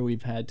library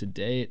we've had to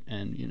date,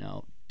 and you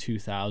know,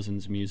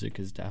 2000s music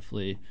is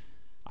definitely,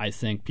 I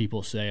think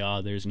people say,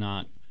 oh,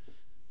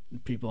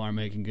 people aren't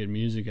making good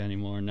music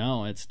anymore.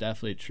 No, it's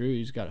definitely true.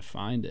 You just got to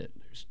find it.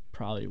 There's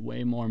probably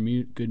way more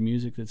good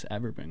music that's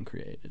ever been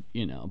created,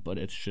 you know, but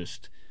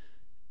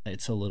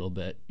it's a little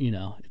bit, you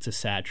know, it's a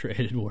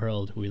saturated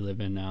world we live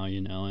in now,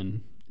 you know,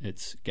 and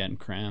it's getting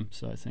cramped,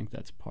 so I think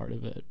that's part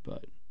of it.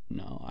 But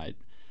no, I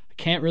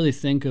can't really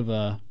think of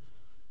a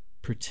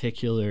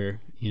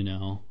particular, you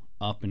know,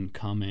 up and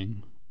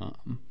coming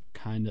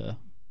kind of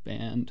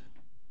band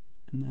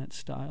in that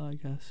style, I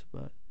guess.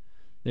 But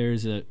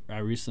I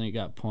recently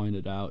got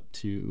pointed out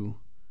to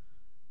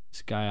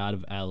this guy out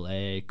of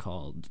LA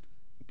called,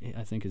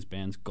 I think his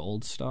band's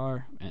Gold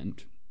Star,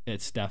 and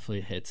it's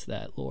definitely hits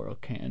that Laurel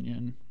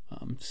Canyon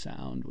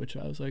sound, which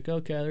I was like,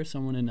 okay, there's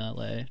someone in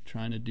LA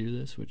trying to do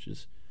this, which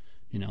is,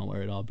 you know,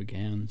 where it all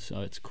began. So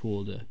it's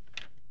cool to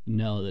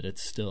know that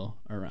it's still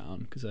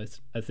around, because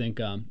I think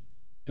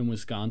in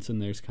Wisconsin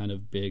there's kind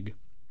of big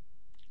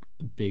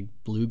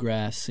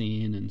bluegrass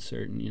scene and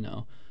certain, you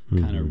know,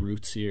 kind of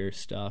rootsier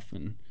stuff,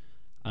 and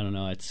I don't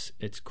know,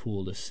 it's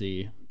cool to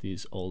see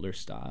these older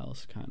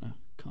styles kind of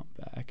come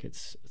back.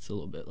 It's a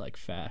little bit like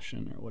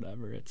fashion or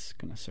whatever. It's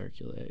gonna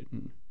circulate,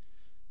 and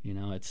you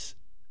know,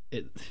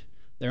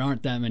 there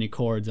aren't that many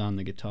chords on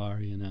the guitar,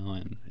 you know,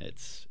 and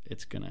it's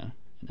gonna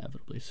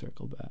inevitably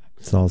circle back.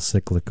 It's all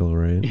cyclical,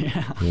 right?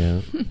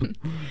 Yeah.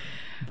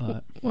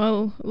 But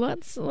well,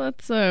 let's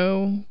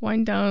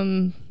wind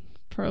down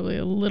probably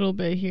a little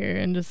bit here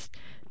and just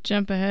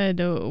jump ahead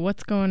to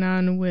what's going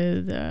on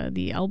with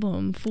the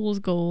album Fool's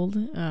Gold.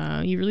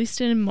 You released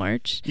it in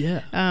March.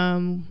 Yeah.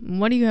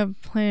 What do you have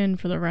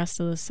planned for the rest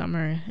of the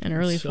summer and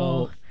early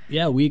fall?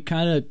 Yeah, we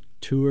kind of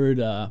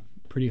toured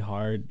pretty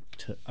hard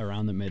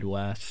around the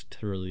Midwest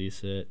to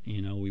release it.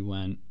 You know, we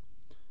went,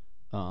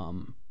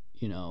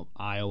 you know,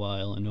 Iowa,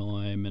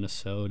 Illinois,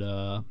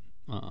 Minnesota,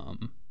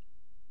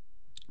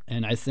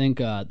 and I think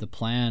the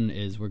plan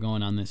is we're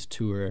going on this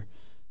tour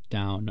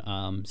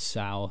down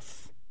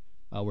south.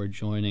 We're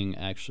joining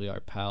actually our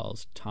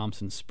pals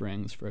Thompson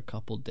Springs for a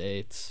couple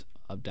dates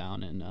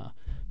down in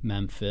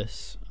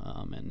Memphis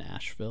and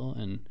Nashville,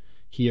 and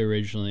he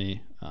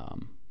originally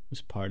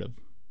was part of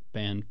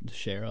band The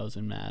Sharrows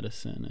in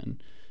Madison,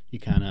 and he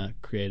kind of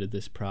created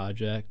this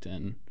project,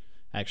 and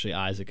actually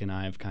Isaac and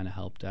I have kind of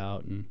helped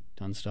out and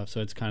done stuff, so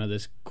it's kind of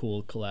this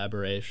cool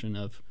collaboration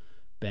of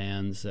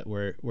bands that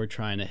we're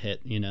trying to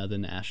hit, you know, the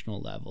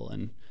national level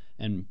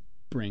and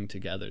bring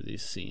together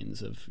these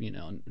scenes of, you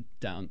know,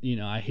 down, you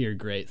know, I hear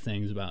great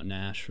things about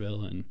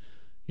Nashville, and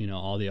you know,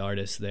 all the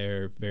artists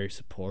there are very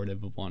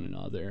supportive of one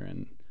another,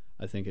 and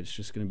I think it's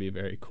just going to be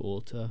very cool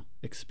to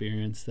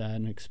experience that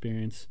and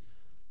experience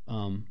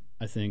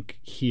I think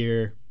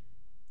here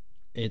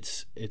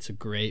it's a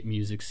great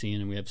music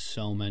scene, and we have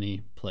so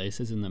many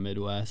places in the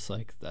Midwest.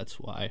 Like, that's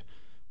why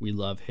we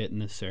love hitting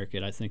the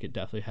circuit. I think it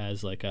definitely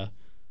has like a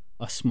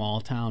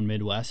small town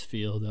Midwest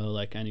feel, though,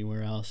 like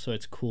anywhere else, so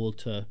it's cool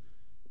to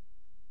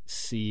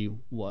see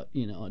what,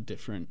 you know, a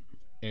different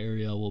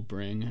area will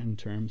bring in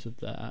terms of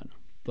that.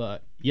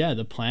 But yeah,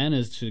 the plan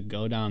is to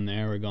go down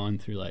there. We're going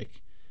through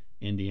like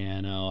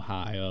Indiana,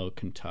 Ohio,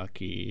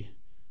 Kentucky,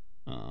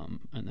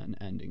 and then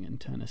ending in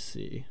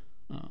Tennessee,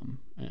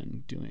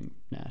 and doing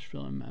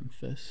Nashville and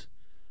Memphis.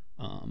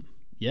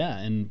 Yeah,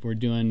 and we're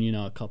doing, you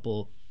know, a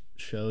couple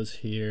shows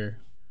here.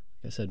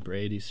 Like I said,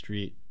 Brady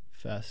Street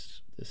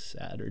Fest this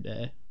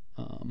Saturday,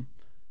 and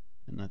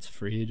that's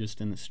free,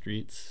 just in the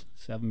streets,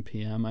 7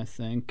 p.m. I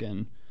think.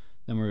 And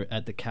then we're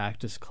at the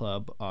Cactus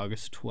Club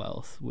August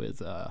 12th with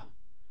the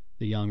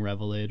Young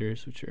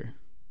Revelators, which are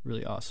a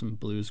really awesome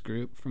blues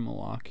group from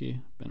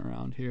Milwaukee. Been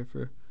around here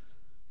for a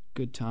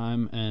good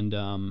time. And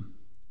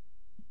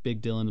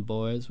Big Dylan and the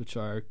Boys, which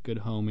are good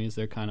homies.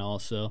 They're kind of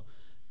also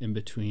in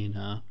between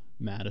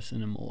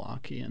Madison and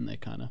Milwaukee, and they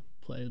kind of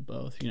play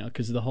both, you know,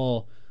 because the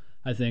whole,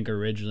 I think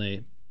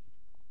originally,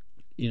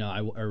 you know,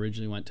 I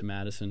originally went to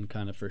Madison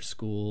kind of for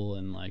school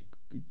and like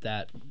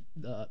that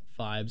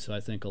vibe. So I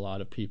think a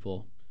lot of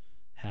people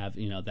have,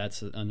 you know,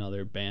 that's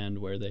another band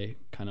where they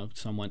kind of,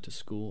 some went to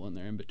school and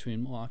they're in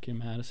between Milwaukee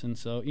and Madison.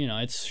 So, you know,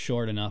 it's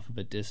short enough of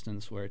a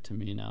distance where to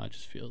me now it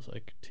just feels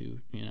like two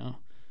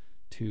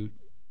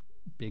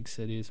big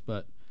cities.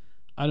 But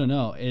I don't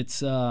know. It's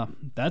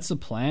that's the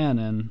plan,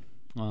 and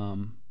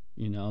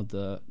you know,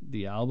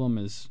 the album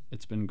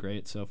it's been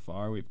great so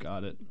far. We've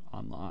got it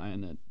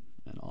online and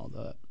all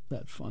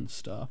that fun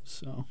stuff.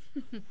 So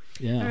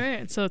yeah. All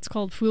right. So it's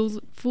called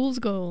Fool's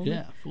Gold.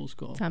 Yeah, Fool's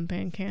Gold. It's on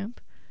Bandcamp.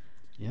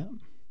 Yeah.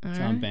 It's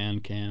on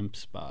Bandcamp,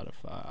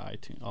 Spotify,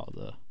 iTunes,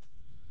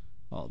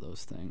 all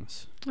those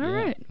things. All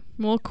right.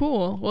 Well,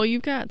 cool. Well,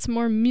 you've got some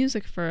more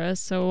music for us,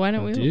 so why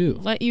don't we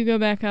let you go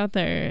back out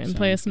there and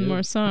play us some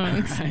more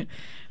songs.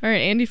 All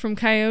right, Andy from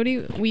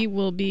Coyote, we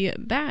will be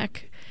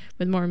back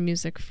with more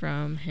music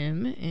from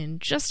him in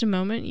just a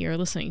moment. You're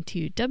listening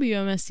to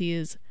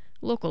WMSC's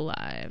Local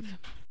Live.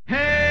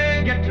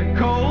 Hey, get your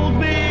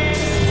cold beer.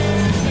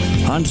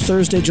 On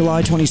Thursday,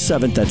 July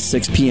 27th at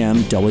 6 p.m.,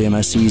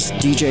 WMSC's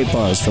DJ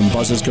Buzz from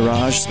Buzz's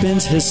Garage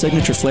spins his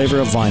signature flavor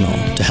of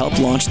vinyl to help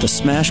launch the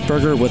Smash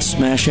Burger with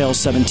Smash Ale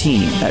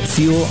 17 at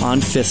Fuel on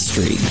 5th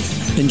Street.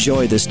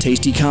 Enjoy this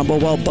tasty combo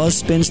while Buzz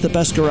spins the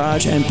best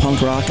garage and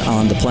punk rock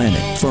on the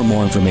planet. For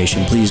more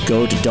information, please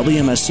go to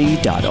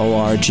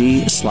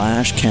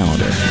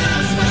wmsc.org/calendar.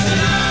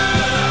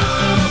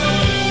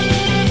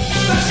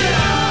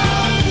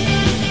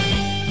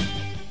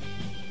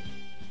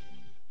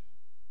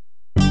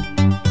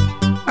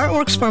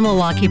 Artworks for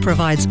Milwaukee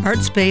provides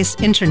arts-based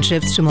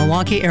internships to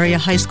Milwaukee area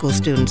high school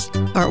students.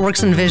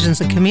 Artworks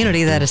envisions a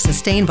community that is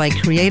sustained by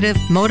creative,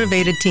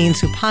 motivated teens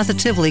who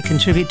positively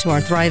contribute to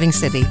our thriving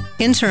city.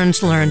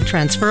 Interns learn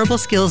transferable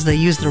skills they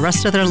use the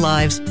rest of their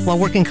lives while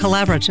working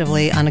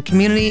collaboratively on a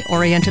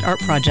community-oriented art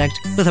project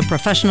with a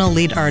professional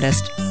lead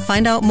artist.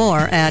 Find out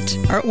more at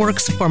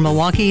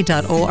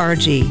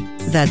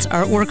artworksformilwaukee.org. That's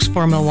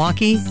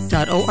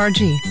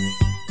artworksformilwaukee.org.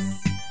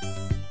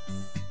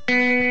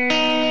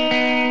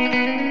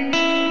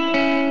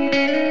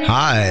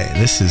 Hi,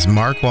 this is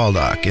Mark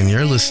Waldock, and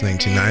you're listening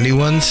to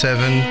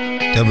 91.7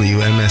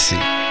 WMSC.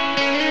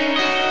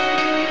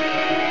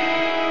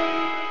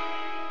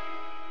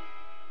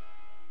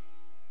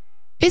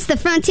 It's the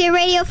Frontier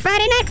Radio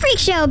Friday Night Freak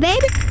Show,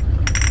 baby!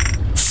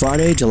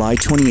 Friday, July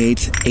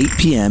 28th, 8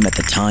 p.m. at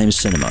the Times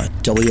Cinema.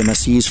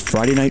 WMSC's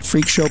Friday Night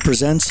Freak Show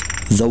presents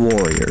The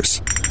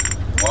Warriors.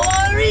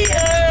 Warriors,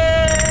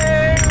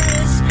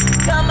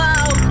 come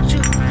out to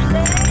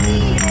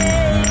play.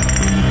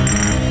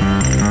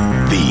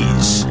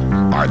 These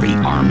are the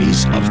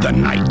armies of the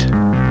night.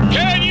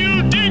 Can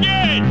you dig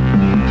it?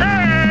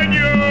 Can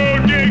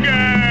you dig it?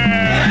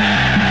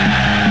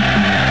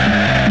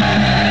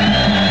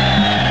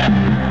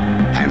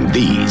 And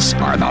these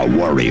are the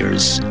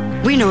warriors.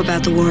 We know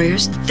about the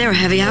Warriors. They're a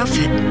heavy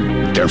outfit.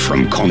 They're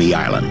from Coney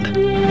Island.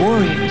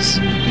 Warriors?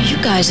 You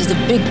guys are the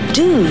big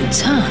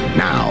dudes, huh?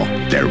 Now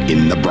they're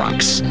in the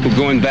Bronx. We're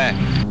going back.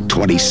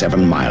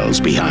 27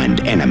 miles behind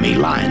enemy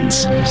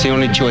lines. It's the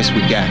only choice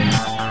we got.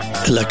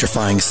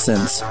 Electrifying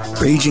synths,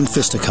 raging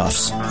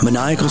fisticuffs,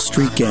 maniacal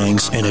street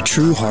gangs, and a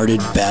true-hearted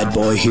bad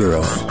boy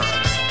hero.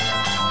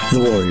 The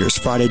Warriors,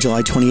 Friday,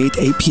 July 28th,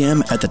 8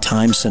 p.m. at the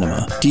Times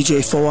Cinema.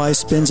 DJ Foeye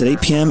spins at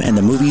 8 p.m. and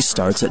the movie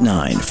starts at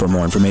 9. For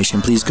more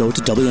information, please go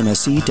to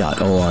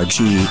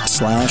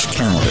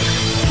wmsc.org/calendar.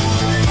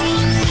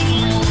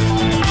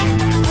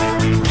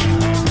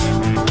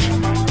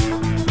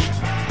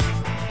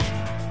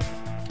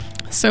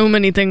 So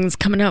many things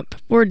coming up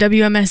for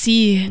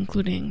WMSE,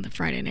 including the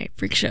Friday Night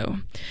Freak Show.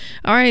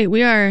 All right,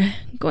 we are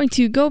going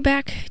to go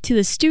back to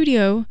the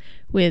studio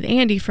with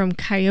Andy from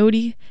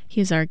Coyote.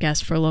 He's our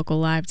guest for Local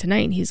Live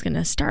tonight, and he's going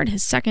to start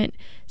his second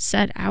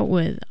set out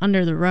with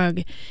Under the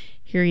Rug.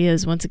 Here he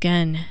is once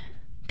again,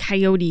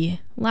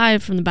 Coyote,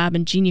 live from the Bob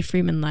and Jeannie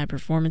Freeman Live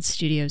Performance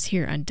Studios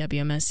here on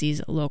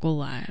WMSC's Local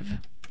Live.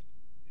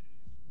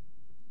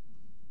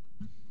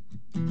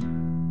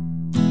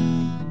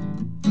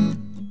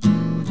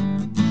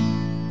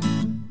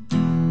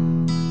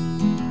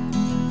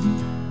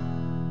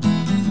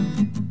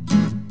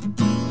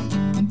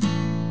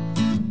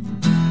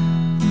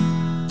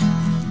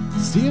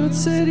 Stewart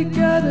City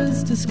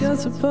gutters,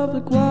 discuss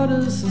public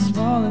waters, so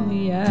small in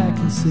the eye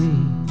can see.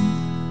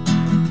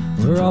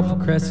 We're all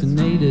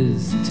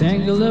procrastinators,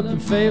 tangled up in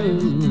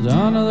favors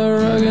under the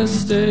rugged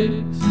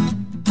stakes.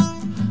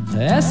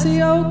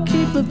 SEO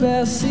keep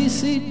about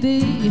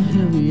CCD,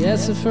 we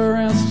asking for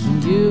answers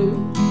from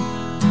you.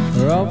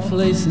 We're all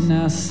placing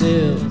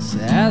ourselves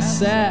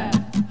outside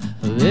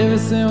of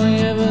everything we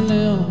ever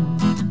knew.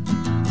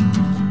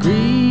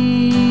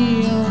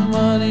 Greed,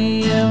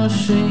 money, and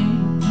machine.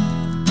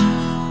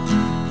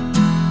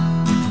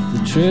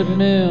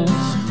 Treadmills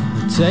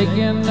are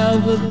taking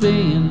over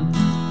being.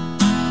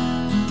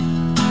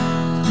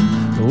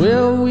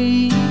 Will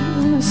we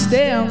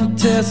stay on the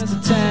test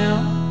of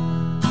time?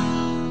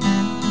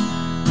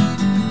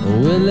 Or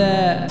will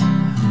that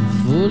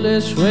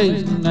foolish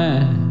race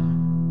tonight?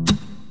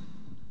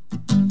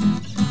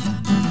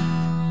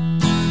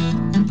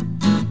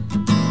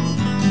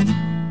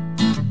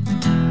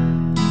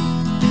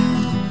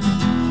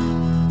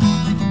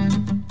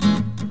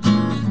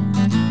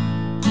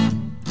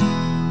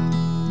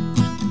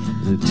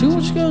 Too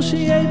much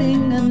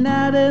negotiating and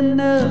not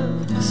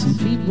enough. Some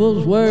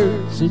people's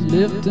words are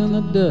left in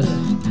the dust.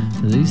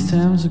 These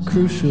times are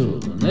crucial.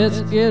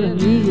 Let's get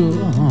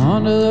unusual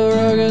under the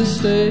rugged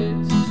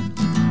stakes.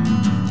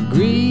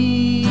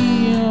 Greed,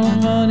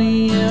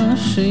 money, and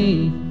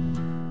machine.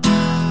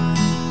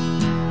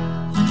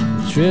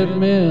 The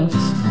treadmills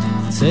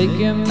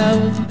taking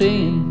over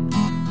being.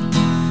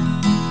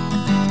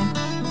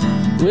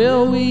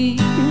 Will we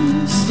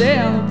stay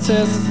on the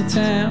test of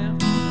time?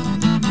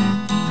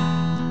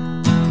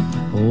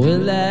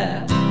 Will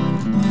that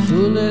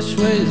foolish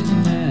ways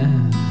of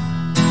man?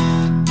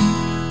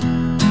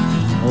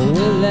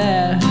 Will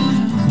that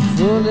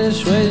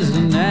foolish ways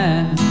of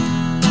man?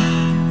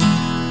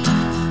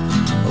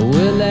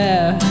 Will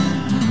that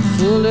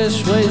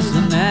foolish ways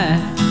of man?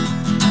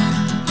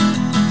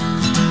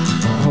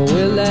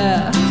 Will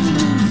that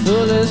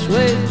foolish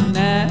ways of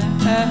man?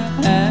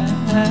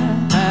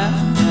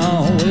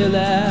 Oh, will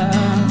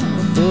that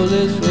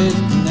foolish ways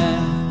of man?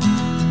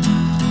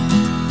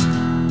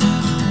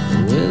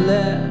 Will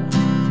that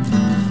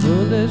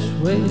foolish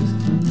ways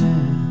of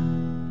man?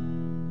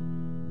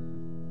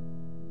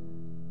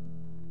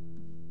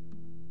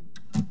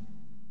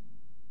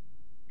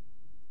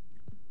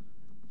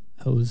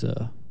 That was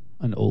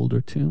an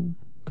older tune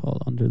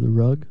called Under the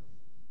Rug.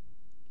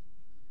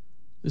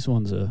 This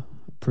one's a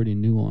pretty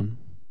new one.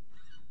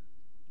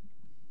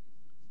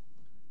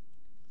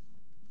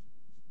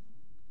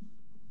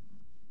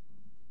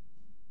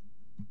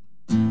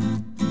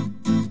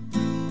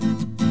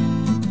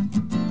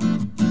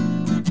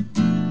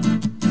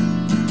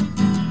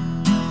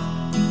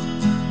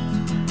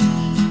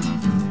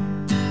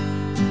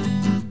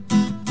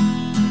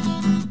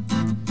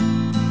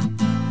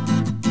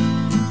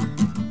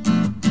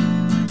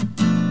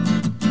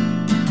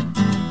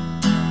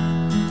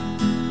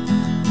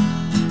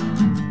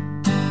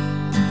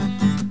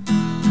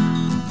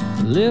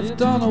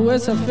 Lift on the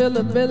waist, I feel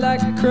a bit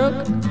like a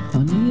crook.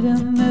 I'm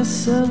needing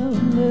this a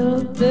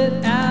little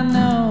bit, I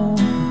know.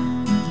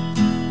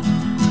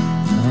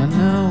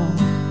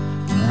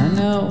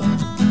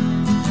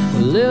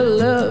 A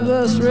little of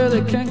us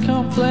really can't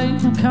complain.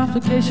 No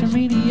complication,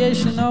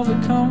 mediation, all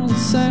becomes the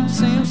same,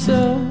 seems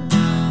so.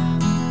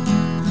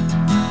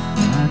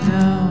 I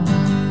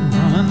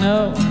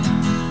know.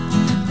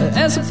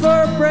 Asking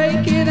for a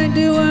break, it ain't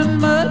doing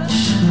much.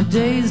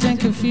 Dazed and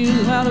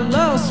confused, out of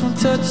lost when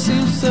touch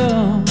seems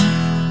so.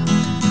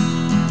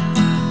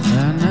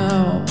 I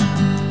know.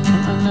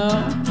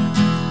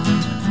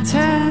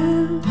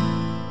 Time,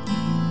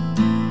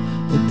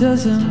 it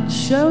doesn't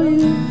show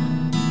you,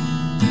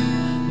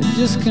 it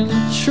just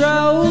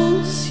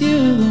controls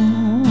you.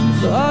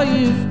 For all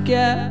you've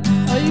got,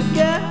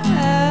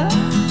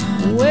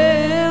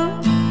 well,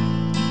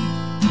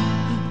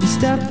 you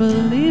stop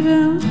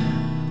believing,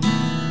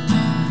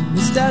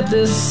 you start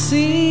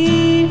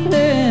deceiving,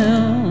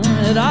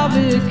 it all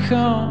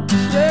becomes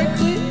very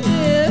clear.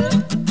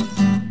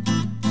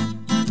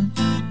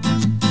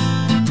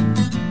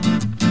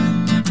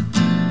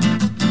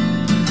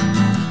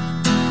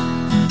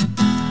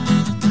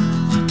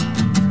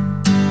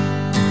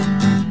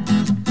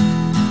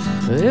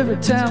 Every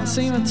time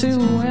seeming to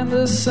end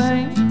the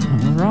same.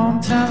 Wrong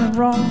time and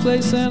wrong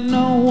place and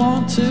no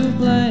one to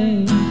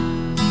blame.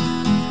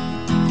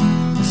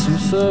 It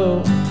seems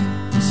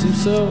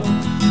so.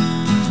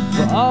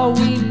 For all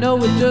we know,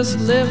 we're just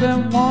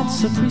living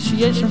once.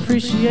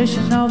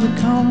 Appreciation, all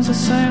becomes the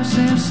same,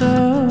 seems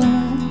so.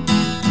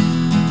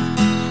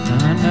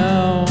 I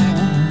know.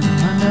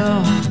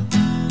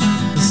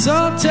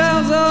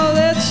 Sometimes all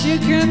that you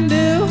can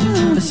do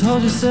is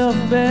hold yourself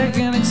back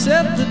and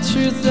accept the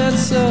truth that's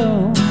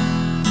so.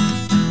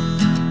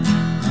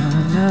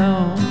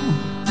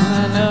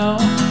 I know.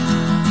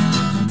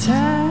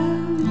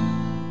 Time,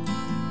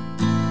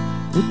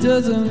 it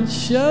doesn't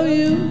show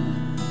you,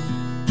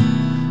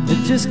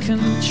 it just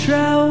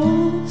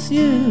controls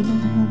you.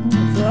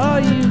 For all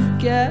you've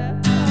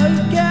got,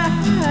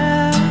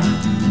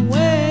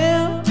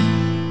 well,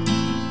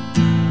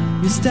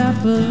 you stop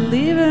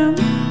believing,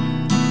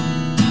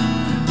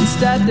 you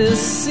start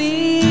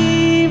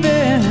deceiving,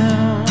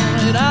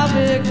 it all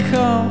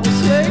becomes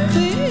very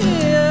clear.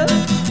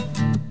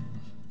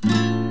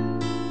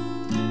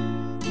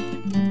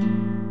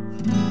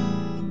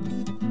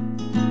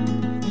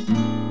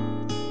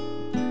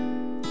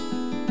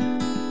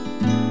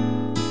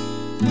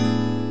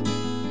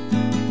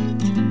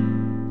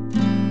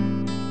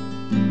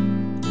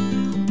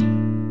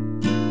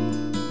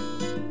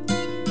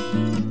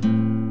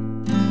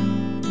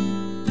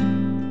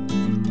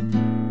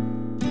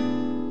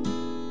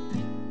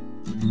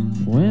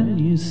 When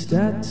you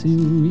start to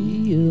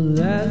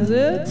realize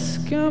it's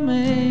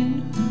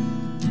coming,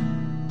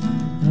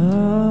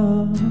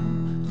 oh,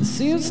 it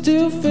seems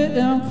to fit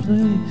in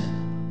place.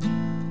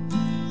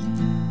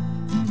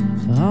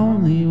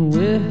 Only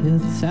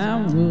with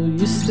time will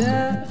you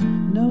start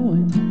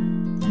knowing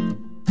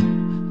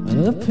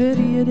what a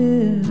pity it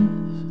is,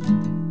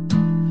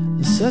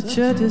 it's such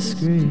a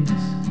disgrace.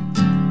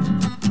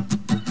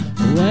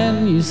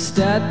 When you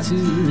start to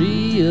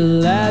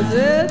realize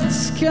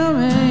it's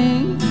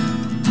coming,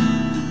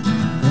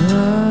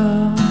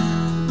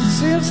 it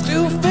seems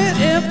to fit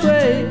in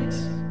place.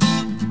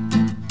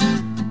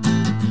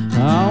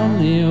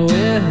 Only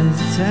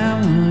with time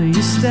will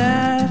you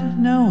start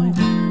knowing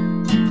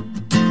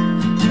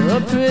how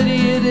pretty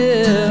it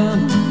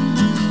is,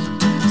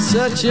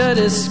 such a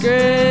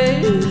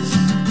disgrace.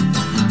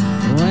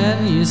 When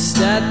you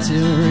start to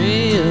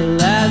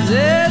realize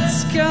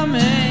it's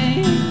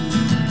coming,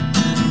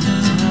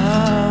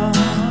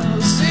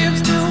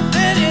 seems to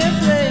fit in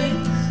place.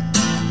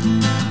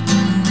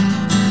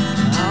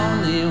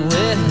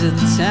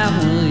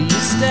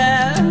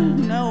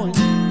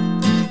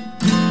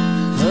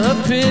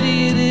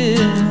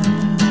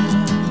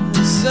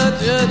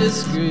 your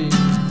disgrace.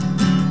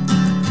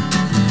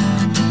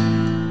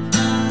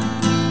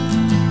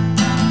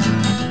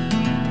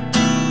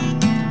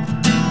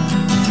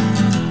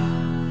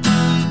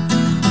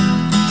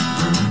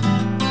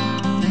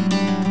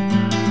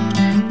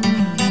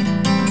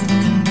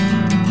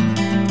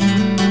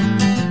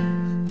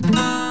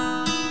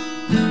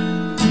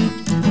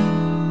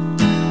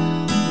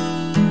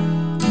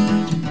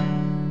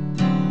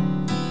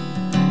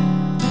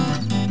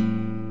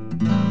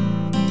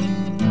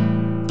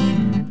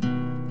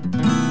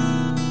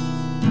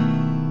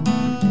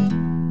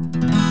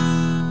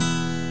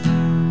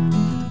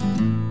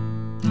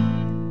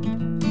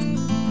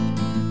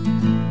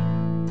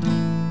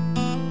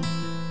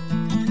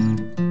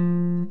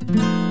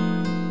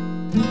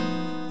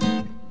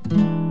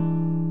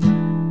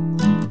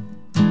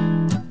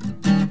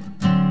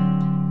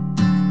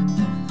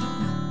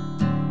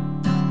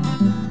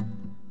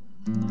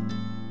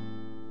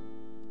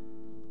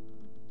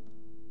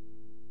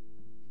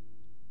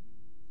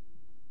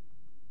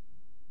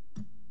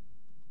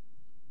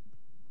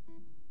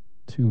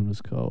 Tune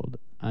was called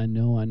I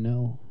Know, I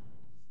Know.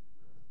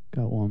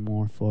 Got one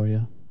more for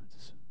you.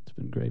 It's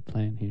been great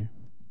playing here.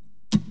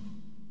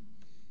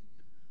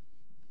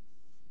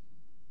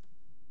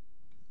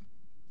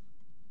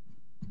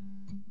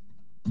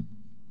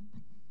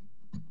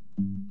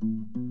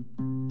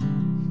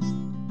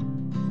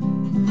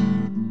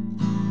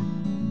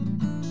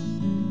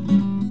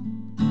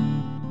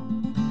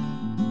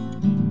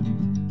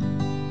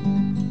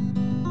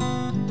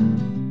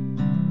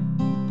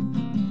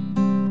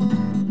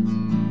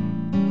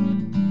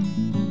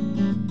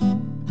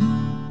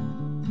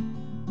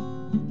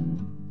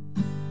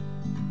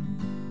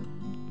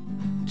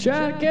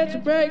 Try to catch a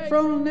break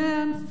from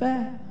 9 to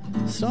 5.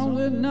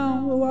 Something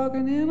on, we're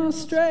walking in a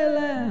straight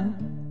line.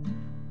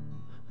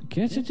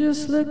 Can't you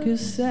just look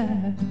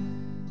aside?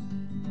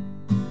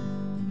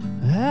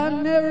 Out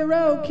on every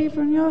road,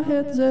 keeping your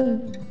heads up.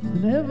 I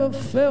never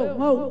felt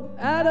more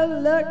out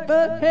of luck,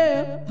 but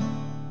hell,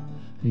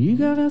 you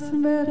got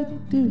nothing better to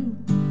do.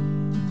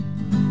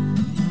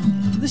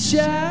 The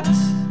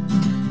sharks,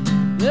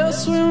 they'll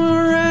swim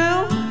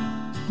around.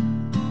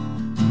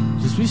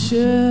 Just be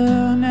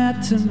sure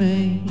not to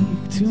make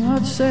too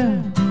much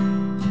sound.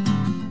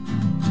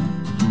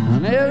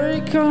 On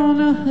every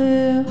corner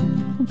here,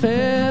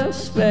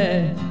 pass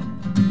by.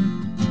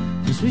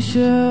 Just be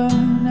sure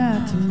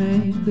not to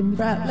make the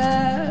bright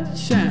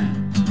lights shine.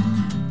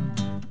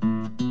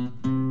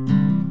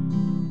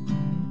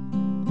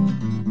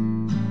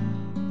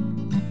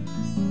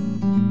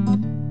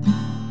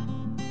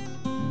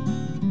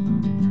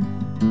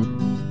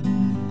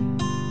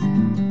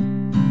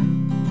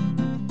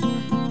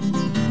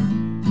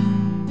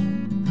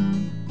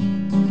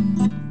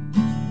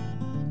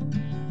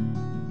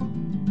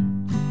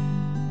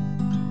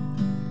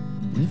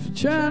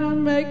 Trying to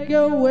make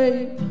your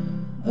way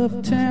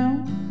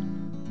uptown,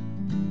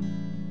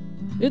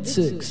 it's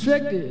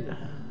expected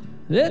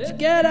that you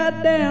get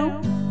out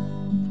down.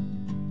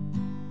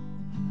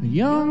 A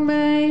young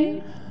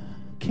man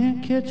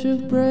can't catch a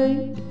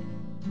break.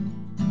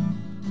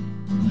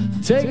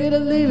 Take it or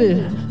leave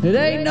it, it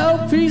ain't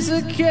no piece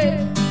of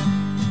cake.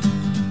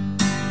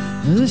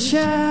 The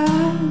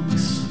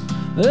sharks,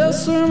 they'll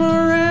swim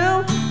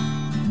around.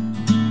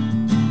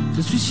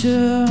 Just be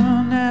sure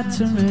not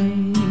to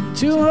make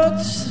too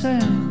much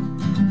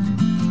sound.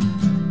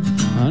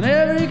 On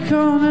every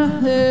corner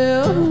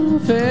they'll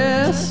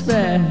pass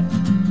by.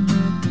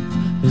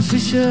 Just be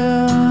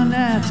sure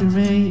not to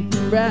make the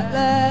bright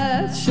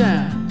lights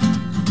shine.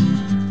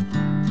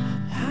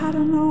 Out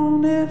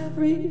on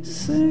every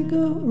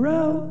single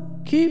road,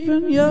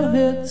 keeping your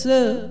heads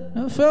up.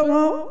 I felt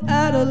more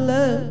out of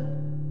love,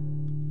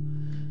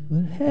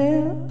 but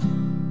hell,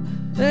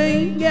 they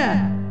ain't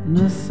got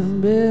nothing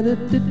better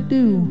to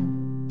do.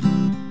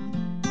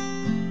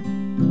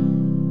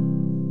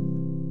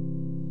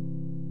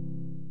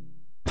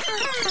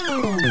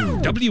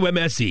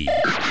 WMSE.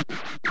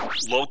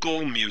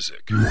 Local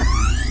music.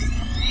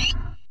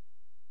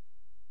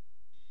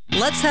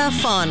 Let's have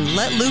fun,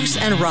 let loose,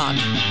 and rock.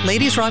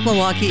 Ladies Rock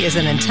Milwaukee is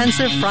an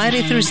intensive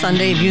Friday through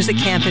Sunday music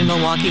camp in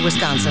Milwaukee,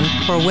 Wisconsin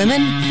for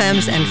women,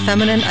 femmes, and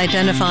feminine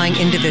identifying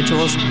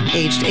individuals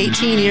aged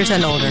 18 years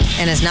and older,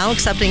 and is now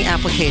accepting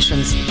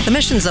applications. The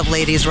missions of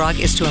Ladies Rock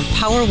is to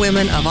empower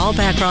women of all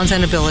backgrounds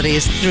and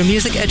abilities through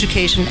music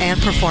education and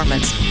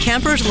performance.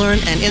 Campers learn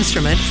an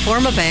instrument,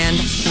 form a band,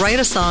 write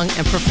a song,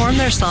 and perform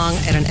their song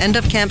at an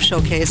end-of-camp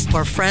showcase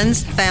for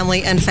friends,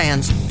 family, and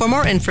fans. For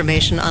more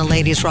information on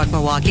Ladies Rock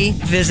Milwaukee,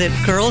 visit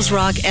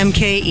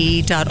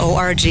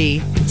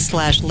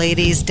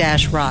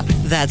girlsrockmke.org/ladies-rock.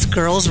 That's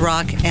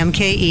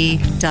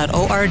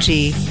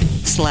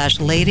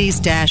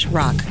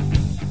girlsrockmke.org/ladies-rock.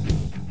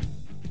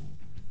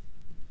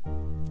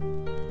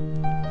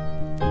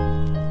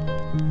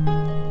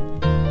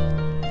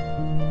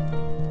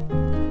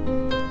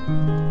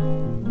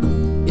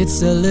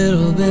 It's a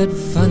little bit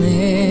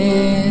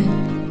funny,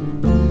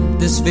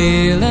 this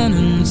feeling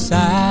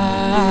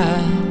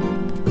inside.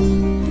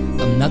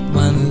 I'm not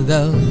one of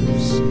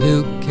those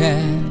who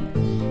can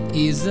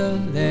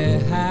easily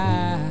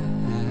hide.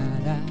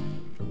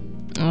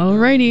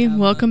 Alrighty,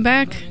 welcome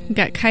back. We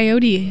got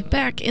Coyote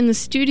back in the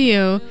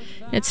studio.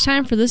 It's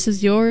time for This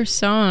Is Your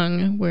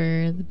Song,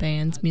 where the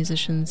band's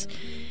musicians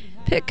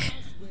pick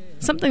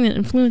something that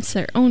influenced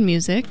their own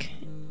music.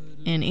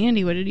 And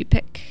Andy, what did you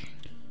pick?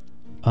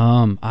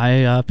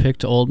 I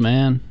picked Old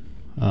Man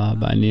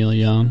by Neil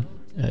Young.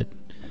 I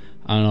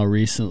don't know,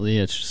 recently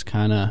it's just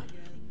kind of,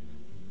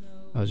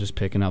 I was just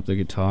picking up the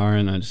guitar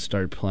and I just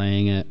started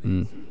playing it,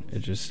 and it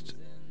just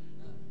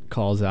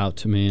calls out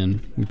to me,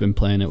 and we've been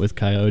playing it with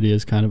Coyote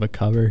as kind of a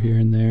cover here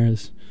and there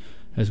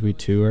as we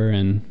tour,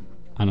 and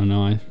I don't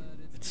know,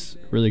 it's a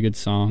really good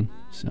song.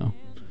 So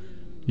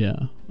yeah,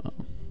 I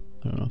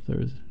don't know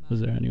if was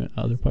there any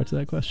other parts of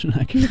that question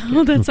I can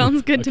No, that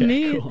sounds good to Okay,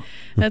 me. cool.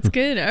 That's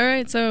good. All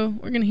right, so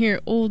we're gonna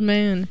hear Old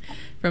Man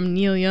from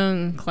Neil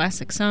Young,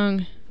 classic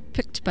song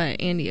picked by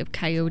Andy of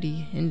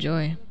Coyote.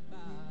 Enjoy.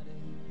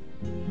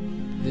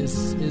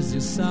 This is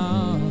your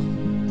song.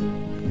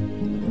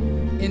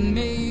 It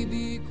may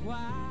be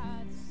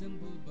quite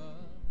simple,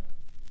 but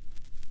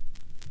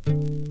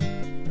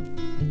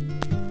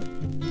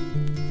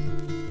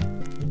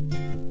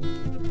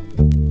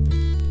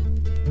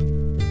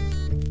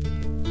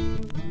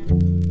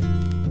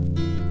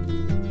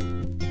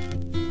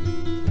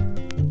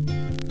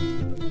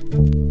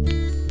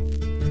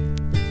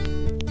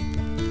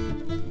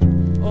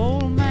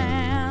Old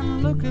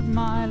man, look at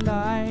my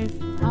life.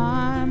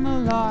 I'm a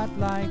lot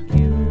like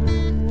you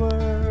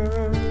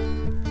were.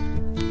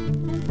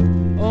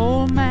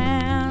 Old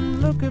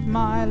man, look at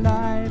my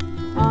life.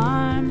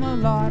 I'm a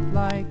lot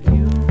like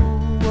you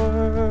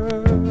were.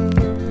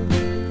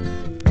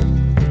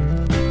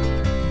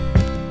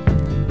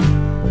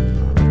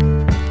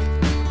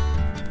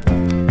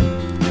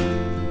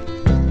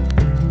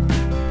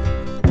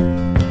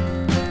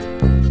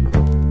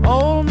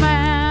 Old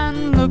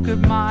man, look at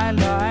my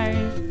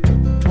life.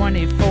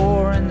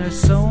 24 and there's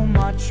so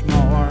much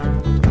more.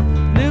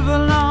 Live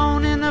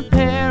alone in a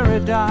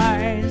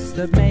paradise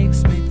that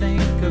makes me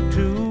think of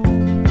two.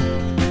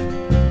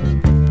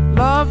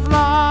 Love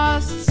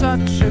lost,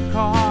 such a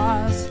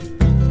cost.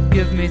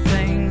 Give me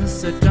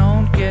things that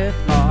don't get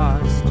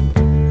lost,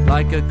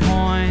 like a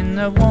coin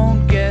that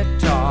won't get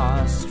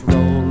tossed,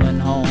 rolling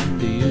home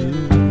to you.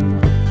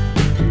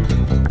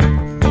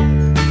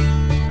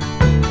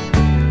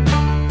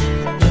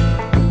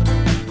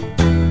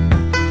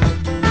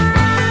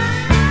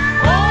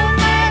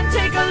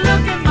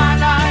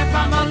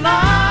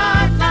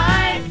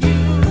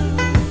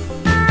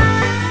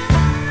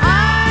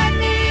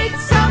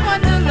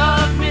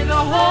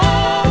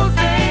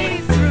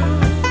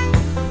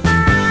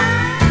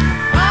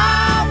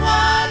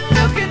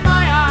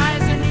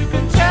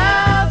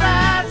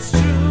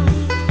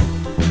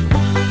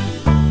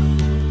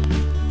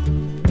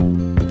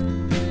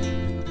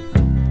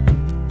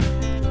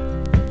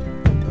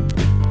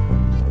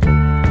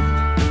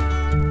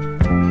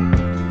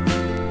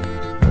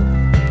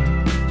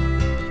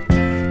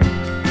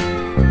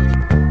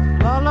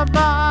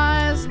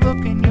 Lullabies,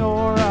 look in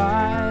your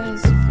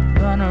eyes.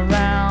 Run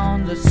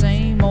around the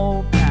same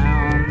old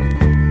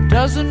town.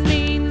 Doesn't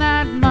mean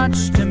that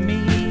much to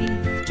me,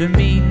 to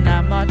mean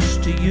that much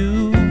to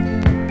you.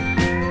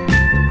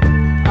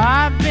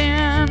 I've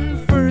been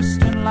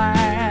first and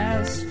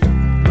last.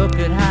 Look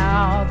at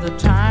how the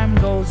time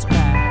goes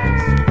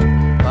past.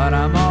 But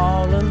I'm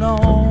all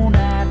alone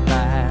at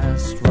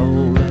last,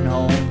 rolling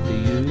home to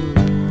you.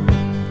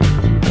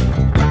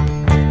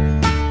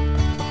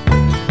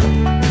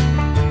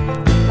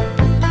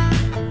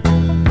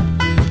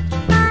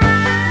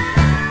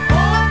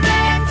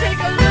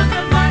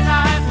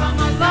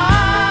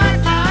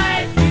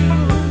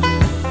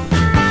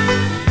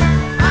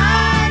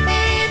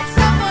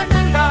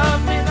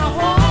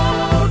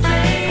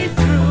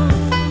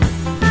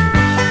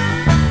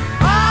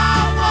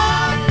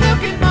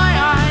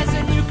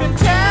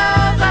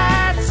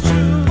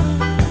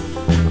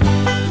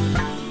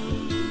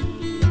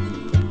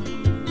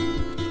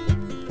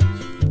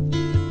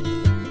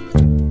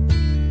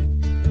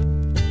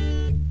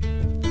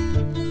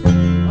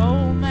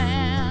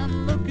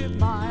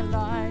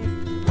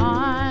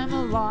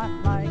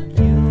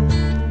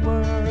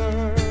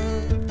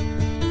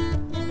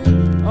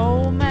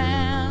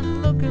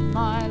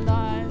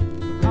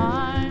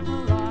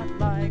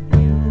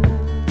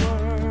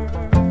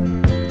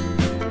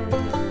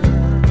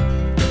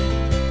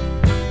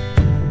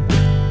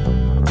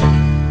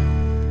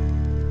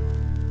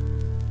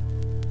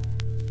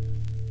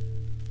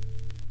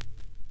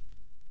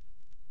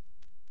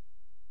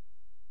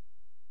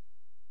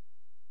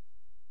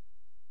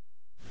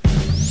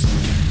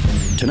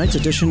 Tonight's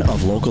edition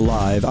of Local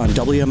Live on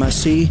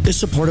WMSC is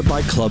supported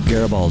by Club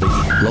Garibaldi.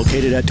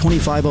 Located at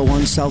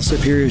 2501 South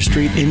Superior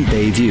Street in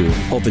Bayview.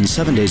 Open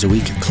 7 days a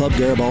week, Club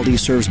Garibaldi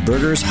serves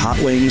burgers, hot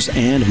wings,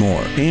 and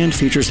more, and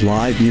features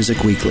live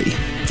music weekly.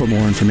 For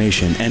more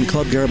information and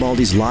Club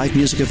Garibaldi's live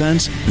music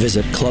events,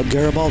 visit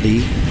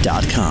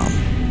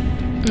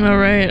clubgaribaldi.com. All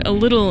right, a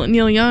little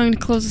Neil Young to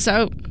close us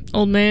out.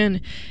 Old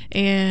Man.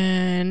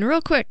 And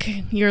real quick,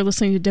 you're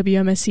listening to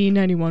WMSE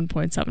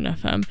 91.7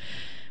 FM.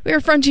 We are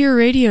Frontier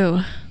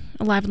Radio,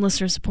 a live and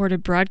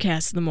listener-supported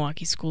broadcast of the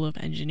Milwaukee School of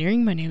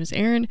Engineering. My name is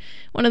Aaron,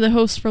 one of the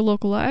hosts for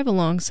Local Live,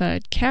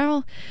 alongside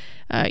Cal,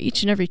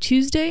 each and every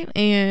Tuesday.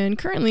 And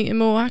currently in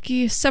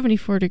Milwaukee,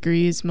 74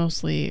 degrees,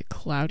 mostly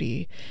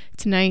cloudy.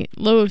 Tonight,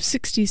 low of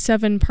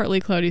 67, partly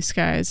cloudy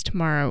skies.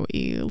 Tomorrow,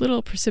 a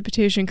little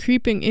precipitation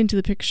creeping into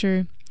the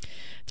picture.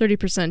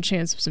 30%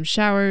 chance of some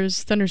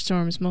showers,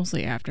 thunderstorms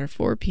mostly after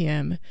 4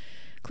 p.m.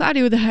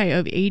 Cloudy with a high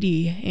of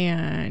 80,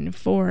 and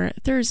for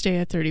Thursday,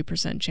 a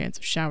 30% chance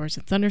of showers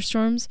and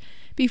thunderstorms.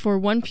 Before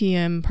 1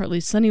 p.m., partly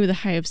sunny with a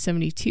high of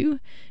 72,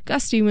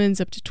 gusty winds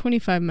up to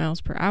 25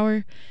 miles per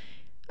hour.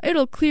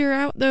 It'll clear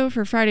out, though,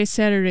 for Friday,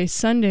 Saturday,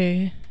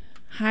 Sunday.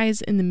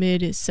 Highs in the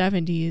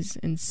mid-70s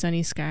and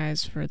sunny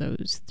skies for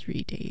those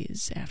 3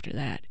 days after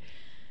that.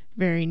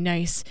 Very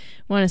nice.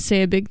 Want to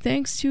say a big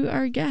thanks to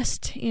our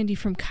guest, Andy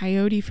from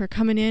Coyote, for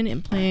coming in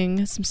and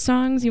playing some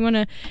songs. You want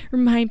to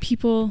remind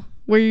people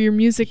where your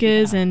music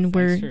is and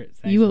where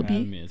you will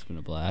be? Me. It's been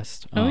a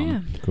blast. Oh, yeah.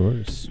 Of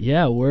course.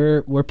 Yeah,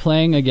 we're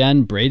playing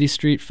again Brady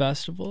Street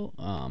Festival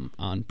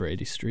on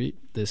Brady Street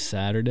this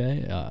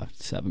Saturday,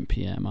 7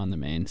 p.m. on the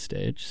main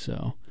stage.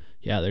 So,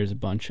 yeah, there's a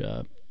bunch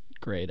of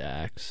great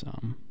acts.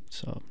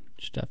 So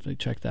just definitely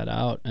check that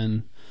out.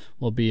 And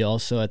we'll be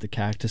also at the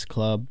Cactus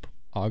Club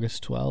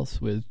August 12th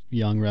with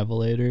Young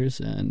Revelators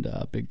and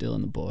Big Dill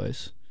and the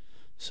Boys.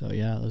 So,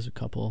 yeah, there's a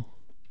couple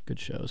good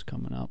shows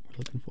coming up we're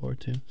looking forward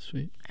to.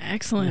 Sweet.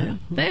 Excellent.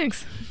 Yeah.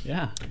 Thanks.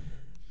 Yeah.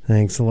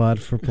 Thanks a lot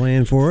for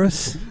playing for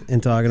us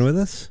and talking with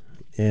us.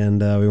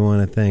 And we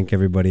want to thank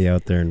everybody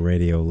out there in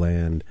Radio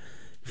Land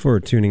for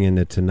tuning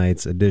into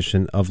tonight's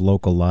edition of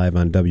Local Live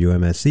on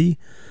WMSE.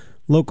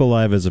 Local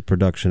Live is a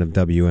production of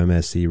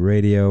WMSE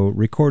Radio,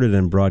 recorded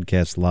and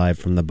broadcast live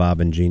from the Bob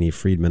and Jeannie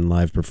Friedman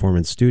Live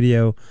Performance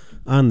Studio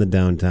on the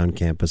downtown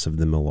campus of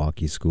the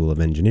Milwaukee School of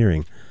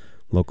Engineering.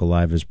 Local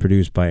Live is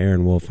produced by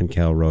Aaron Wolf and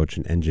Cal Roach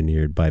and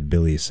engineered by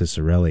Billy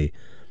Cicerelli.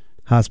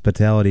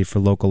 Hospitality for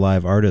Local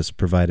Live artists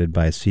provided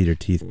by Cedar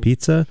Teeth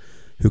Pizza,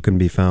 who can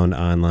be found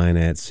online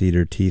at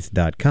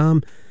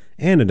cedarteeth.com,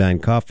 Anodyne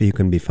Coffee, who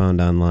can be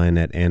found online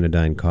at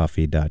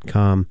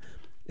anodynecoffee.com,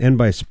 and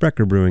by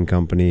Sprecher Brewing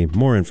Company,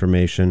 more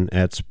information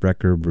at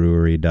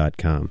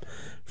spreckerbrewery.com.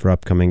 For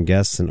upcoming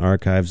guests and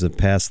archives of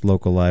past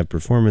Local Live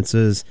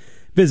performances,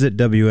 visit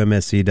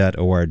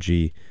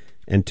WMSE.org.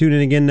 And tune in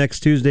again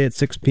next Tuesday at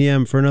 6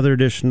 p.m. for another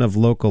edition of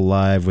Local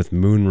Live with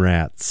Moon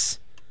Rats.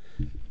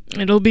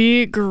 It'll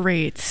be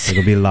great.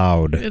 It'll be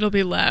loud. It'll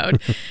be loud.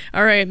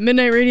 All right,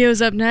 Midnight Radio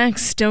is up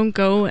next. Don't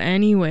go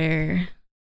anywhere.